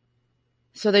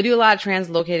 So they do a lot of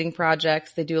translocating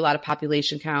projects. They do a lot of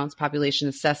population counts, population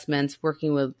assessments,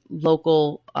 working with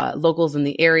locals in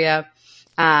the area.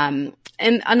 And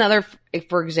another,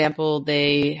 for example,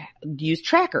 they use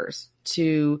trackers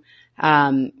to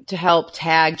help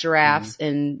tag giraffes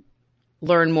and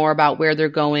learn more about where they're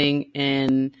going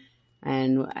and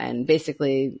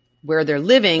basically where they're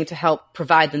living to help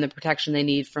provide them the protection they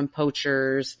need from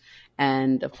poachers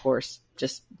and, of course,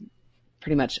 just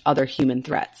pretty much other human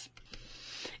threats.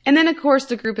 And then, of course,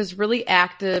 the group is really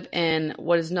active in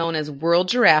what is known as World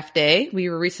Giraffe Day. We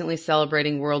were recently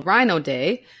celebrating World Rhino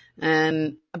Day,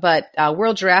 but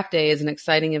World Giraffe Day is an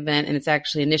exciting event, and it's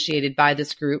actually initiated by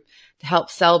this group to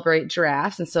help celebrate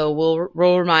giraffes. And so we'll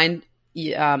remind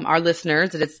our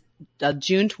listeners that it's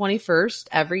June 21st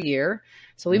every year.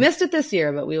 So we missed it this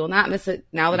year, but we will not miss it.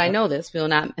 Now that I know this, we will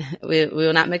not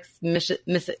miss it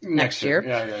next year.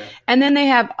 Yeah. And then they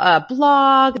have a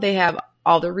blog. They have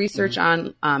all the research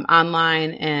on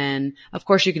online, and of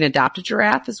course you can adopt a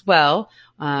giraffe as well.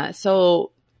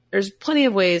 So there's plenty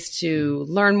of ways to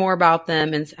learn more about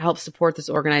them and help support this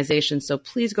organization. So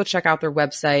please go check out their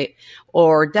website,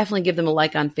 or definitely give them a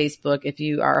like on Facebook if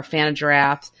you are a fan of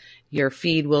giraffes. Your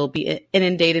feed will be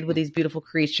inundated with these beautiful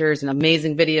creatures and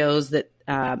amazing videos that,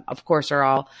 of course,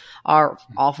 are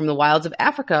all from the wilds of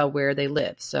Africa where they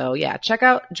live. So yeah, check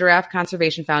out Giraffe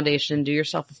Conservation Foundation. Do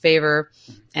yourself a favor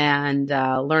and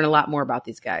learn a lot more about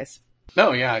these guys.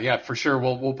 No, yeah, for sure.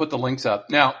 We'll put the links up.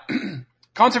 Now,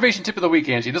 conservation tip of the week,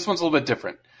 Angie. This one's a little bit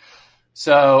different.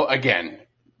 So again,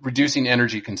 reducing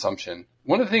energy consumption.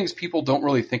 One of the things people don't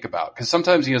really think about, because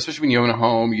sometimes, especially when you own a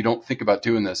home, you don't think about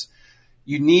doing this.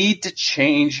 You need to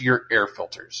change your air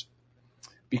filters,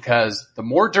 because the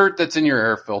more dirt that's in your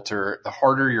air filter, the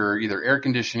harder your either air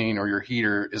conditioning or your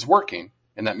heater is working.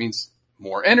 And that means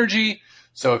more energy.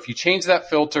 So if you change that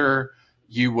filter,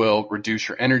 you will reduce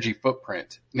your energy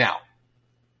footprint. Now,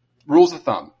 rules of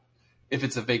thumb. If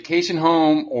it's a vacation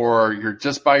home or you're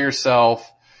just by yourself,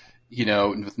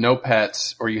 with no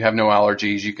pets, or you have no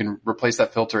allergies, you can replace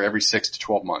that filter every 6 to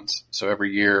 12 months. So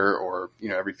every year or,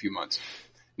 every few months.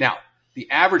 Now, The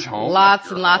average home,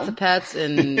 lots and lots of pets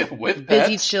and with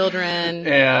busy pets, children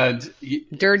and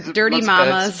dirty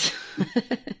mamas.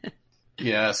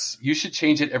 Yes, you should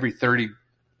change it every 90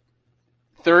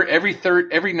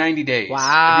 days.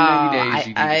 Wow. Every 90 days,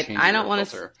 you need to change I don't want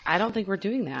to. I don't think we're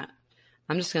doing that.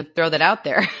 I'm just going to throw that out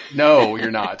there. No,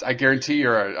 you're not. I guarantee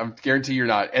you're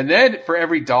not. And then for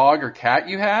every dog or cat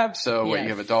you have, so you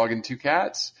have a dog and 2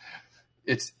 cats,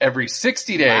 it's every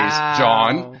 60 days, wow.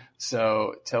 John.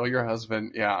 So tell your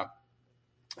husband, yeah.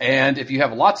 And if you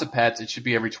have lots of pets, it should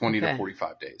be every 20 to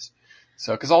 45 days.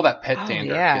 So, cause all that pet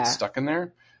dander gets stuck in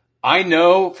there. I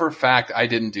know for a fact I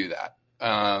didn't do that.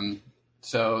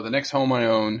 So the next home I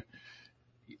own,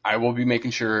 I will be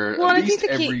making sure at least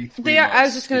every 3 months. I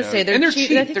was just going to say, they're cheap.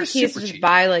 I think they're the key is to just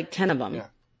buy like 10 of them. Yeah.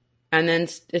 And then,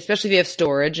 especially if you have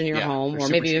storage in your home, or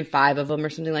maybe even 5 of them or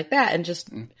something like that. And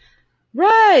just,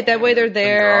 right. That way they're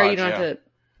there. You don't have to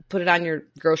put it on your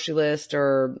grocery list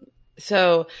if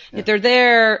they're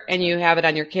there and you have it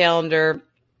on your calendar,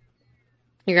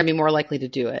 you're going to be more likely to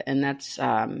do it. And that's,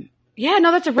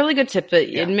 that's a really good tip. But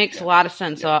it makes a lot of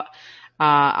sense. So,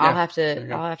 I'll have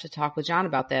to talk with John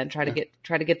about that and try to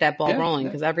get that ball rolling,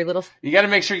 because every little you got to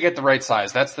make sure you get the right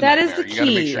size. That's the that nightmare. is the you gotta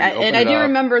key. make sure you open and it I do up.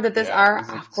 remember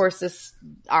that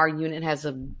our unit has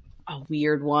a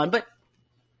weird one, but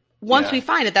once we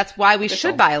find it, that's why we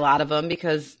should buy a lot of them,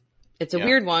 because it's a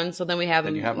weird one. So then we have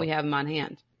them on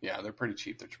hand. Yeah, they're pretty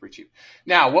cheap.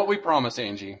 Now, what we promise,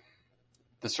 Angie,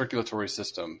 the circulatory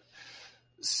system.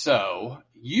 So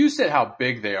you said how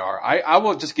big they are. I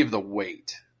will just give the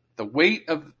weight. The weight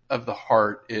of the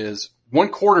heart is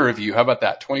 1/4 of you. How about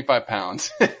that? 25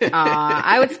 pounds.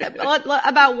 I would say about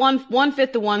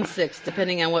 1/5 to 1/6,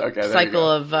 depending on what cycle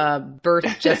of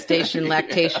birth, gestation,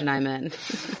 lactation I'm in.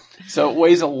 So it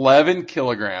weighs 11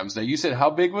 kilograms. Now you said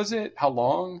how big was it? How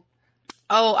long?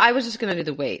 Oh, I was just going to do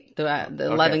the weight, the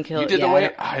 11 kilograms. You did the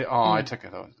weight? I took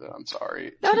it. I'm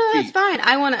sorry. No, that's fine.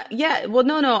 I want to,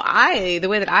 the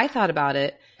way that I thought about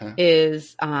it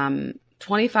is,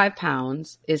 25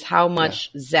 pounds is how much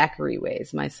Zachary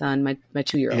weighs. My son, my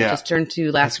 2-year-old, just turned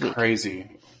 2 last week.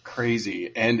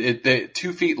 Crazy. And they're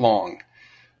 2 feet long.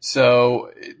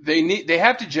 So they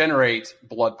have to generate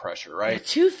blood pressure, right?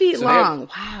 2 feet long.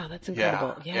 Wow. That's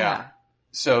incredible. Yeah.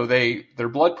 So their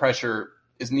blood pressure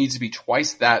needs to be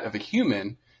twice that of a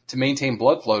human to maintain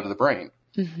blood flow to the brain.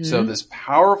 Mm-hmm. So this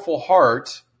powerful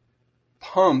heart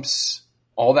pumps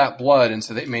all that blood, and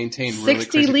so they maintain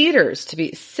 60 liters to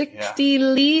be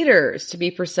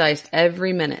precise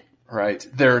every minute. Right.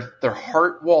 Their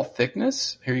heart wall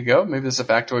thickness, here you go, maybe this is a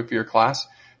factoid for your class,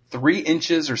 3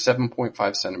 inches or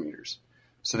 7.5 centimeters.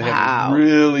 So they have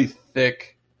really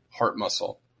thick heart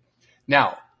muscle.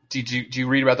 Now, do you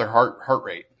read about their heart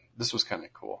rate? This was kind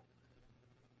of cool.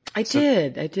 I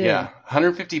did. Yeah.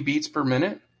 150 beats per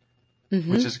minute. Mm-hmm.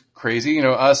 Which is crazy.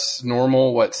 Us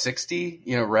normal, 60,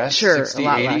 rest, 60, 80,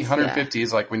 less, 150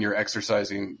 is like when you're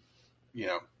exercising,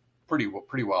 pretty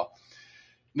well.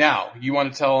 Now, you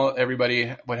want to tell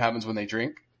everybody what happens when they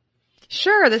drink?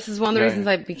 Sure. This is one of the reasons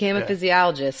I became a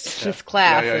physiologist, this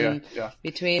class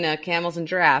between camels and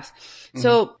giraffes. Mm-hmm.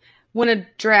 So when a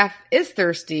giraffe is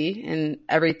thirsty, and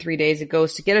every 3 days it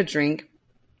goes to get a drink,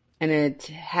 and it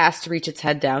has to reach its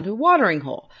head down to a watering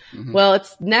hole. Mm-hmm. Well,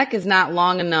 its neck is not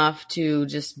long enough to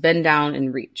just bend down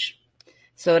and reach.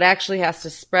 So it actually has to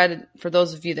spread, for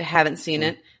those of you that haven't seen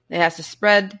it has to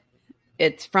spread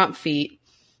its front feet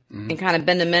and kind of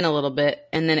bend them in a little bit,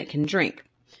 and then it can drink.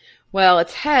 Well,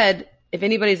 its head, if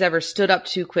anybody's ever stood up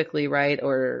too quickly, right,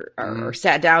 or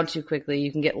sat down too quickly,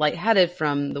 you can get lightheaded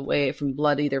from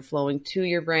blood either flowing to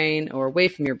your brain or away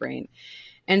from your brain.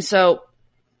 And so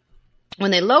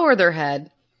when they lower their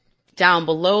head down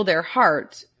below their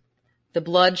heart, the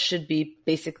blood should be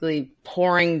basically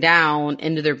pouring down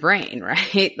into their brain,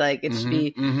 right? Like it should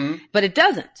be, but it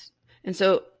doesn't. And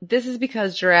so this is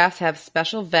because giraffes have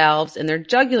special valves in their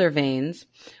jugular veins,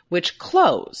 which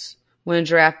close when a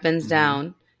giraffe bends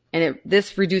down, and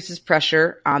this reduces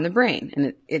pressure on the brain,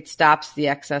 and it stops the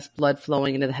excess blood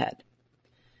flowing into the head.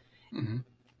 Mm-hmm.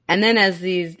 And then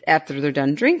after they're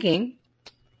done drinking,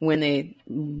 when they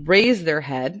raise their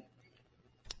head,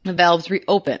 the valves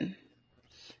reopen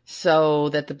so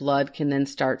that the blood can then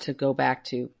start to go back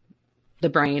to the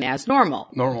brain as normal.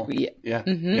 Yeah.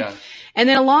 Mm-hmm. Yeah. And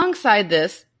then alongside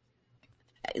this,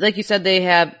 like you said, they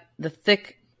have the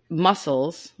thick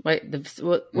muscles, right?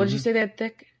 What did you say they had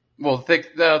thick? Well,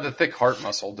 the thick heart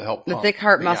muscle to help pump. The thick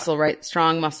heart muscle, right?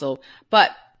 Strong muscle.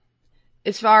 But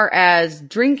as far as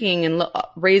drinking and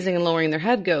raising and lowering their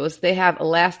head goes, they have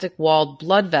elastic-walled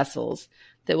blood vessels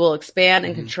that will expand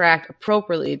and contract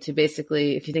appropriately to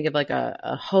basically, if you think of like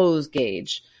a hose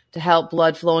gauge, to help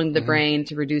blood flowing to the brain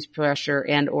to reduce pressure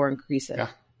and or increase it. Yeah.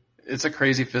 It's a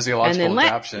crazy physiological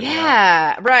adaptation.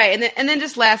 Right. And then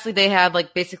just lastly, they have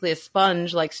like basically a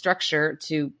sponge like structure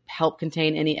to help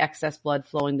contain any excess blood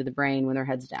flowing to the brain when their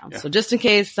head's down. Yeah. So just in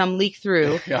case some leak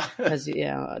through, because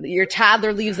your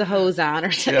toddler leaves a hose on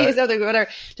or something, whatever.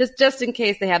 Just in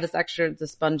case they have this extra, the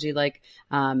spongy like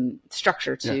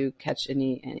structure to catch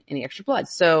any extra blood.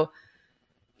 So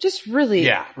just really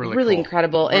cool.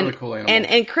 Incredible. Really cool animal.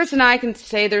 And Chris and I can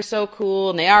say they're so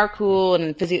cool, and they are cool,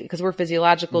 and because we're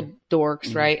physiological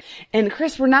dorks, right? And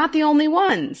Chris, we're not the only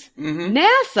ones.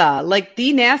 NASA, like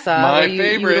the NASA. My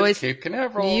favorite, Cape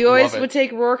Canaveral. You always would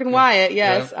take Rourke and Wyatt,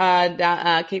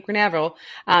 Cape Canaveral.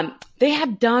 They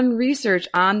have done research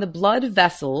on the blood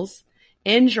vessels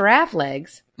in giraffe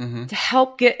legs to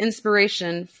help get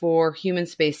inspiration for human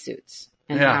spacesuits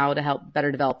and how to help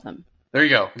better develop them. There you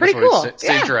go. Pretty cool.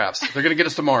 Save giraffes. They're going to get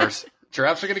us to Mars.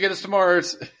 Giraffes are going to get us to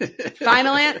Mars.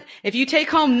 Final answer. If you take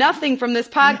home nothing from this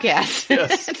podcast.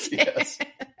 Yes.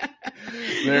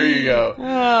 There you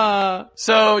go.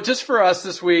 So just for us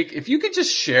this week, if you could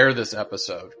just share this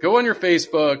episode, go on your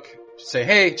Facebook, say,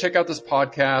 hey, check out this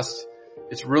podcast.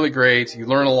 It's really great. You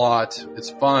learn a lot. It's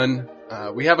fun.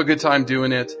 We have a good time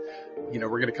doing it. We're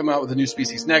going to come out with a new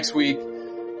species next week.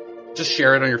 Just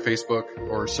share it on your Facebook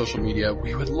or social media.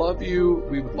 We would love you.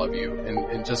 We would love you.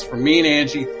 And just from me and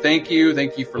Angie, thank you.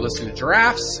 Thank you for listening to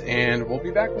Giraffes. And we'll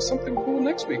be back with something cool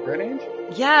next week, right, Angie?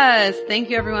 Yes. Thank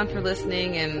you, everyone, for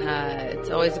listening. And it's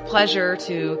always a pleasure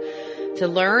to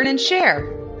learn and share.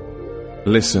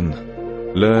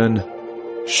 Listen, learn,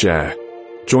 share.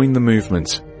 Join the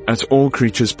movement at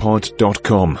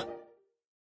allcreaturespod.com.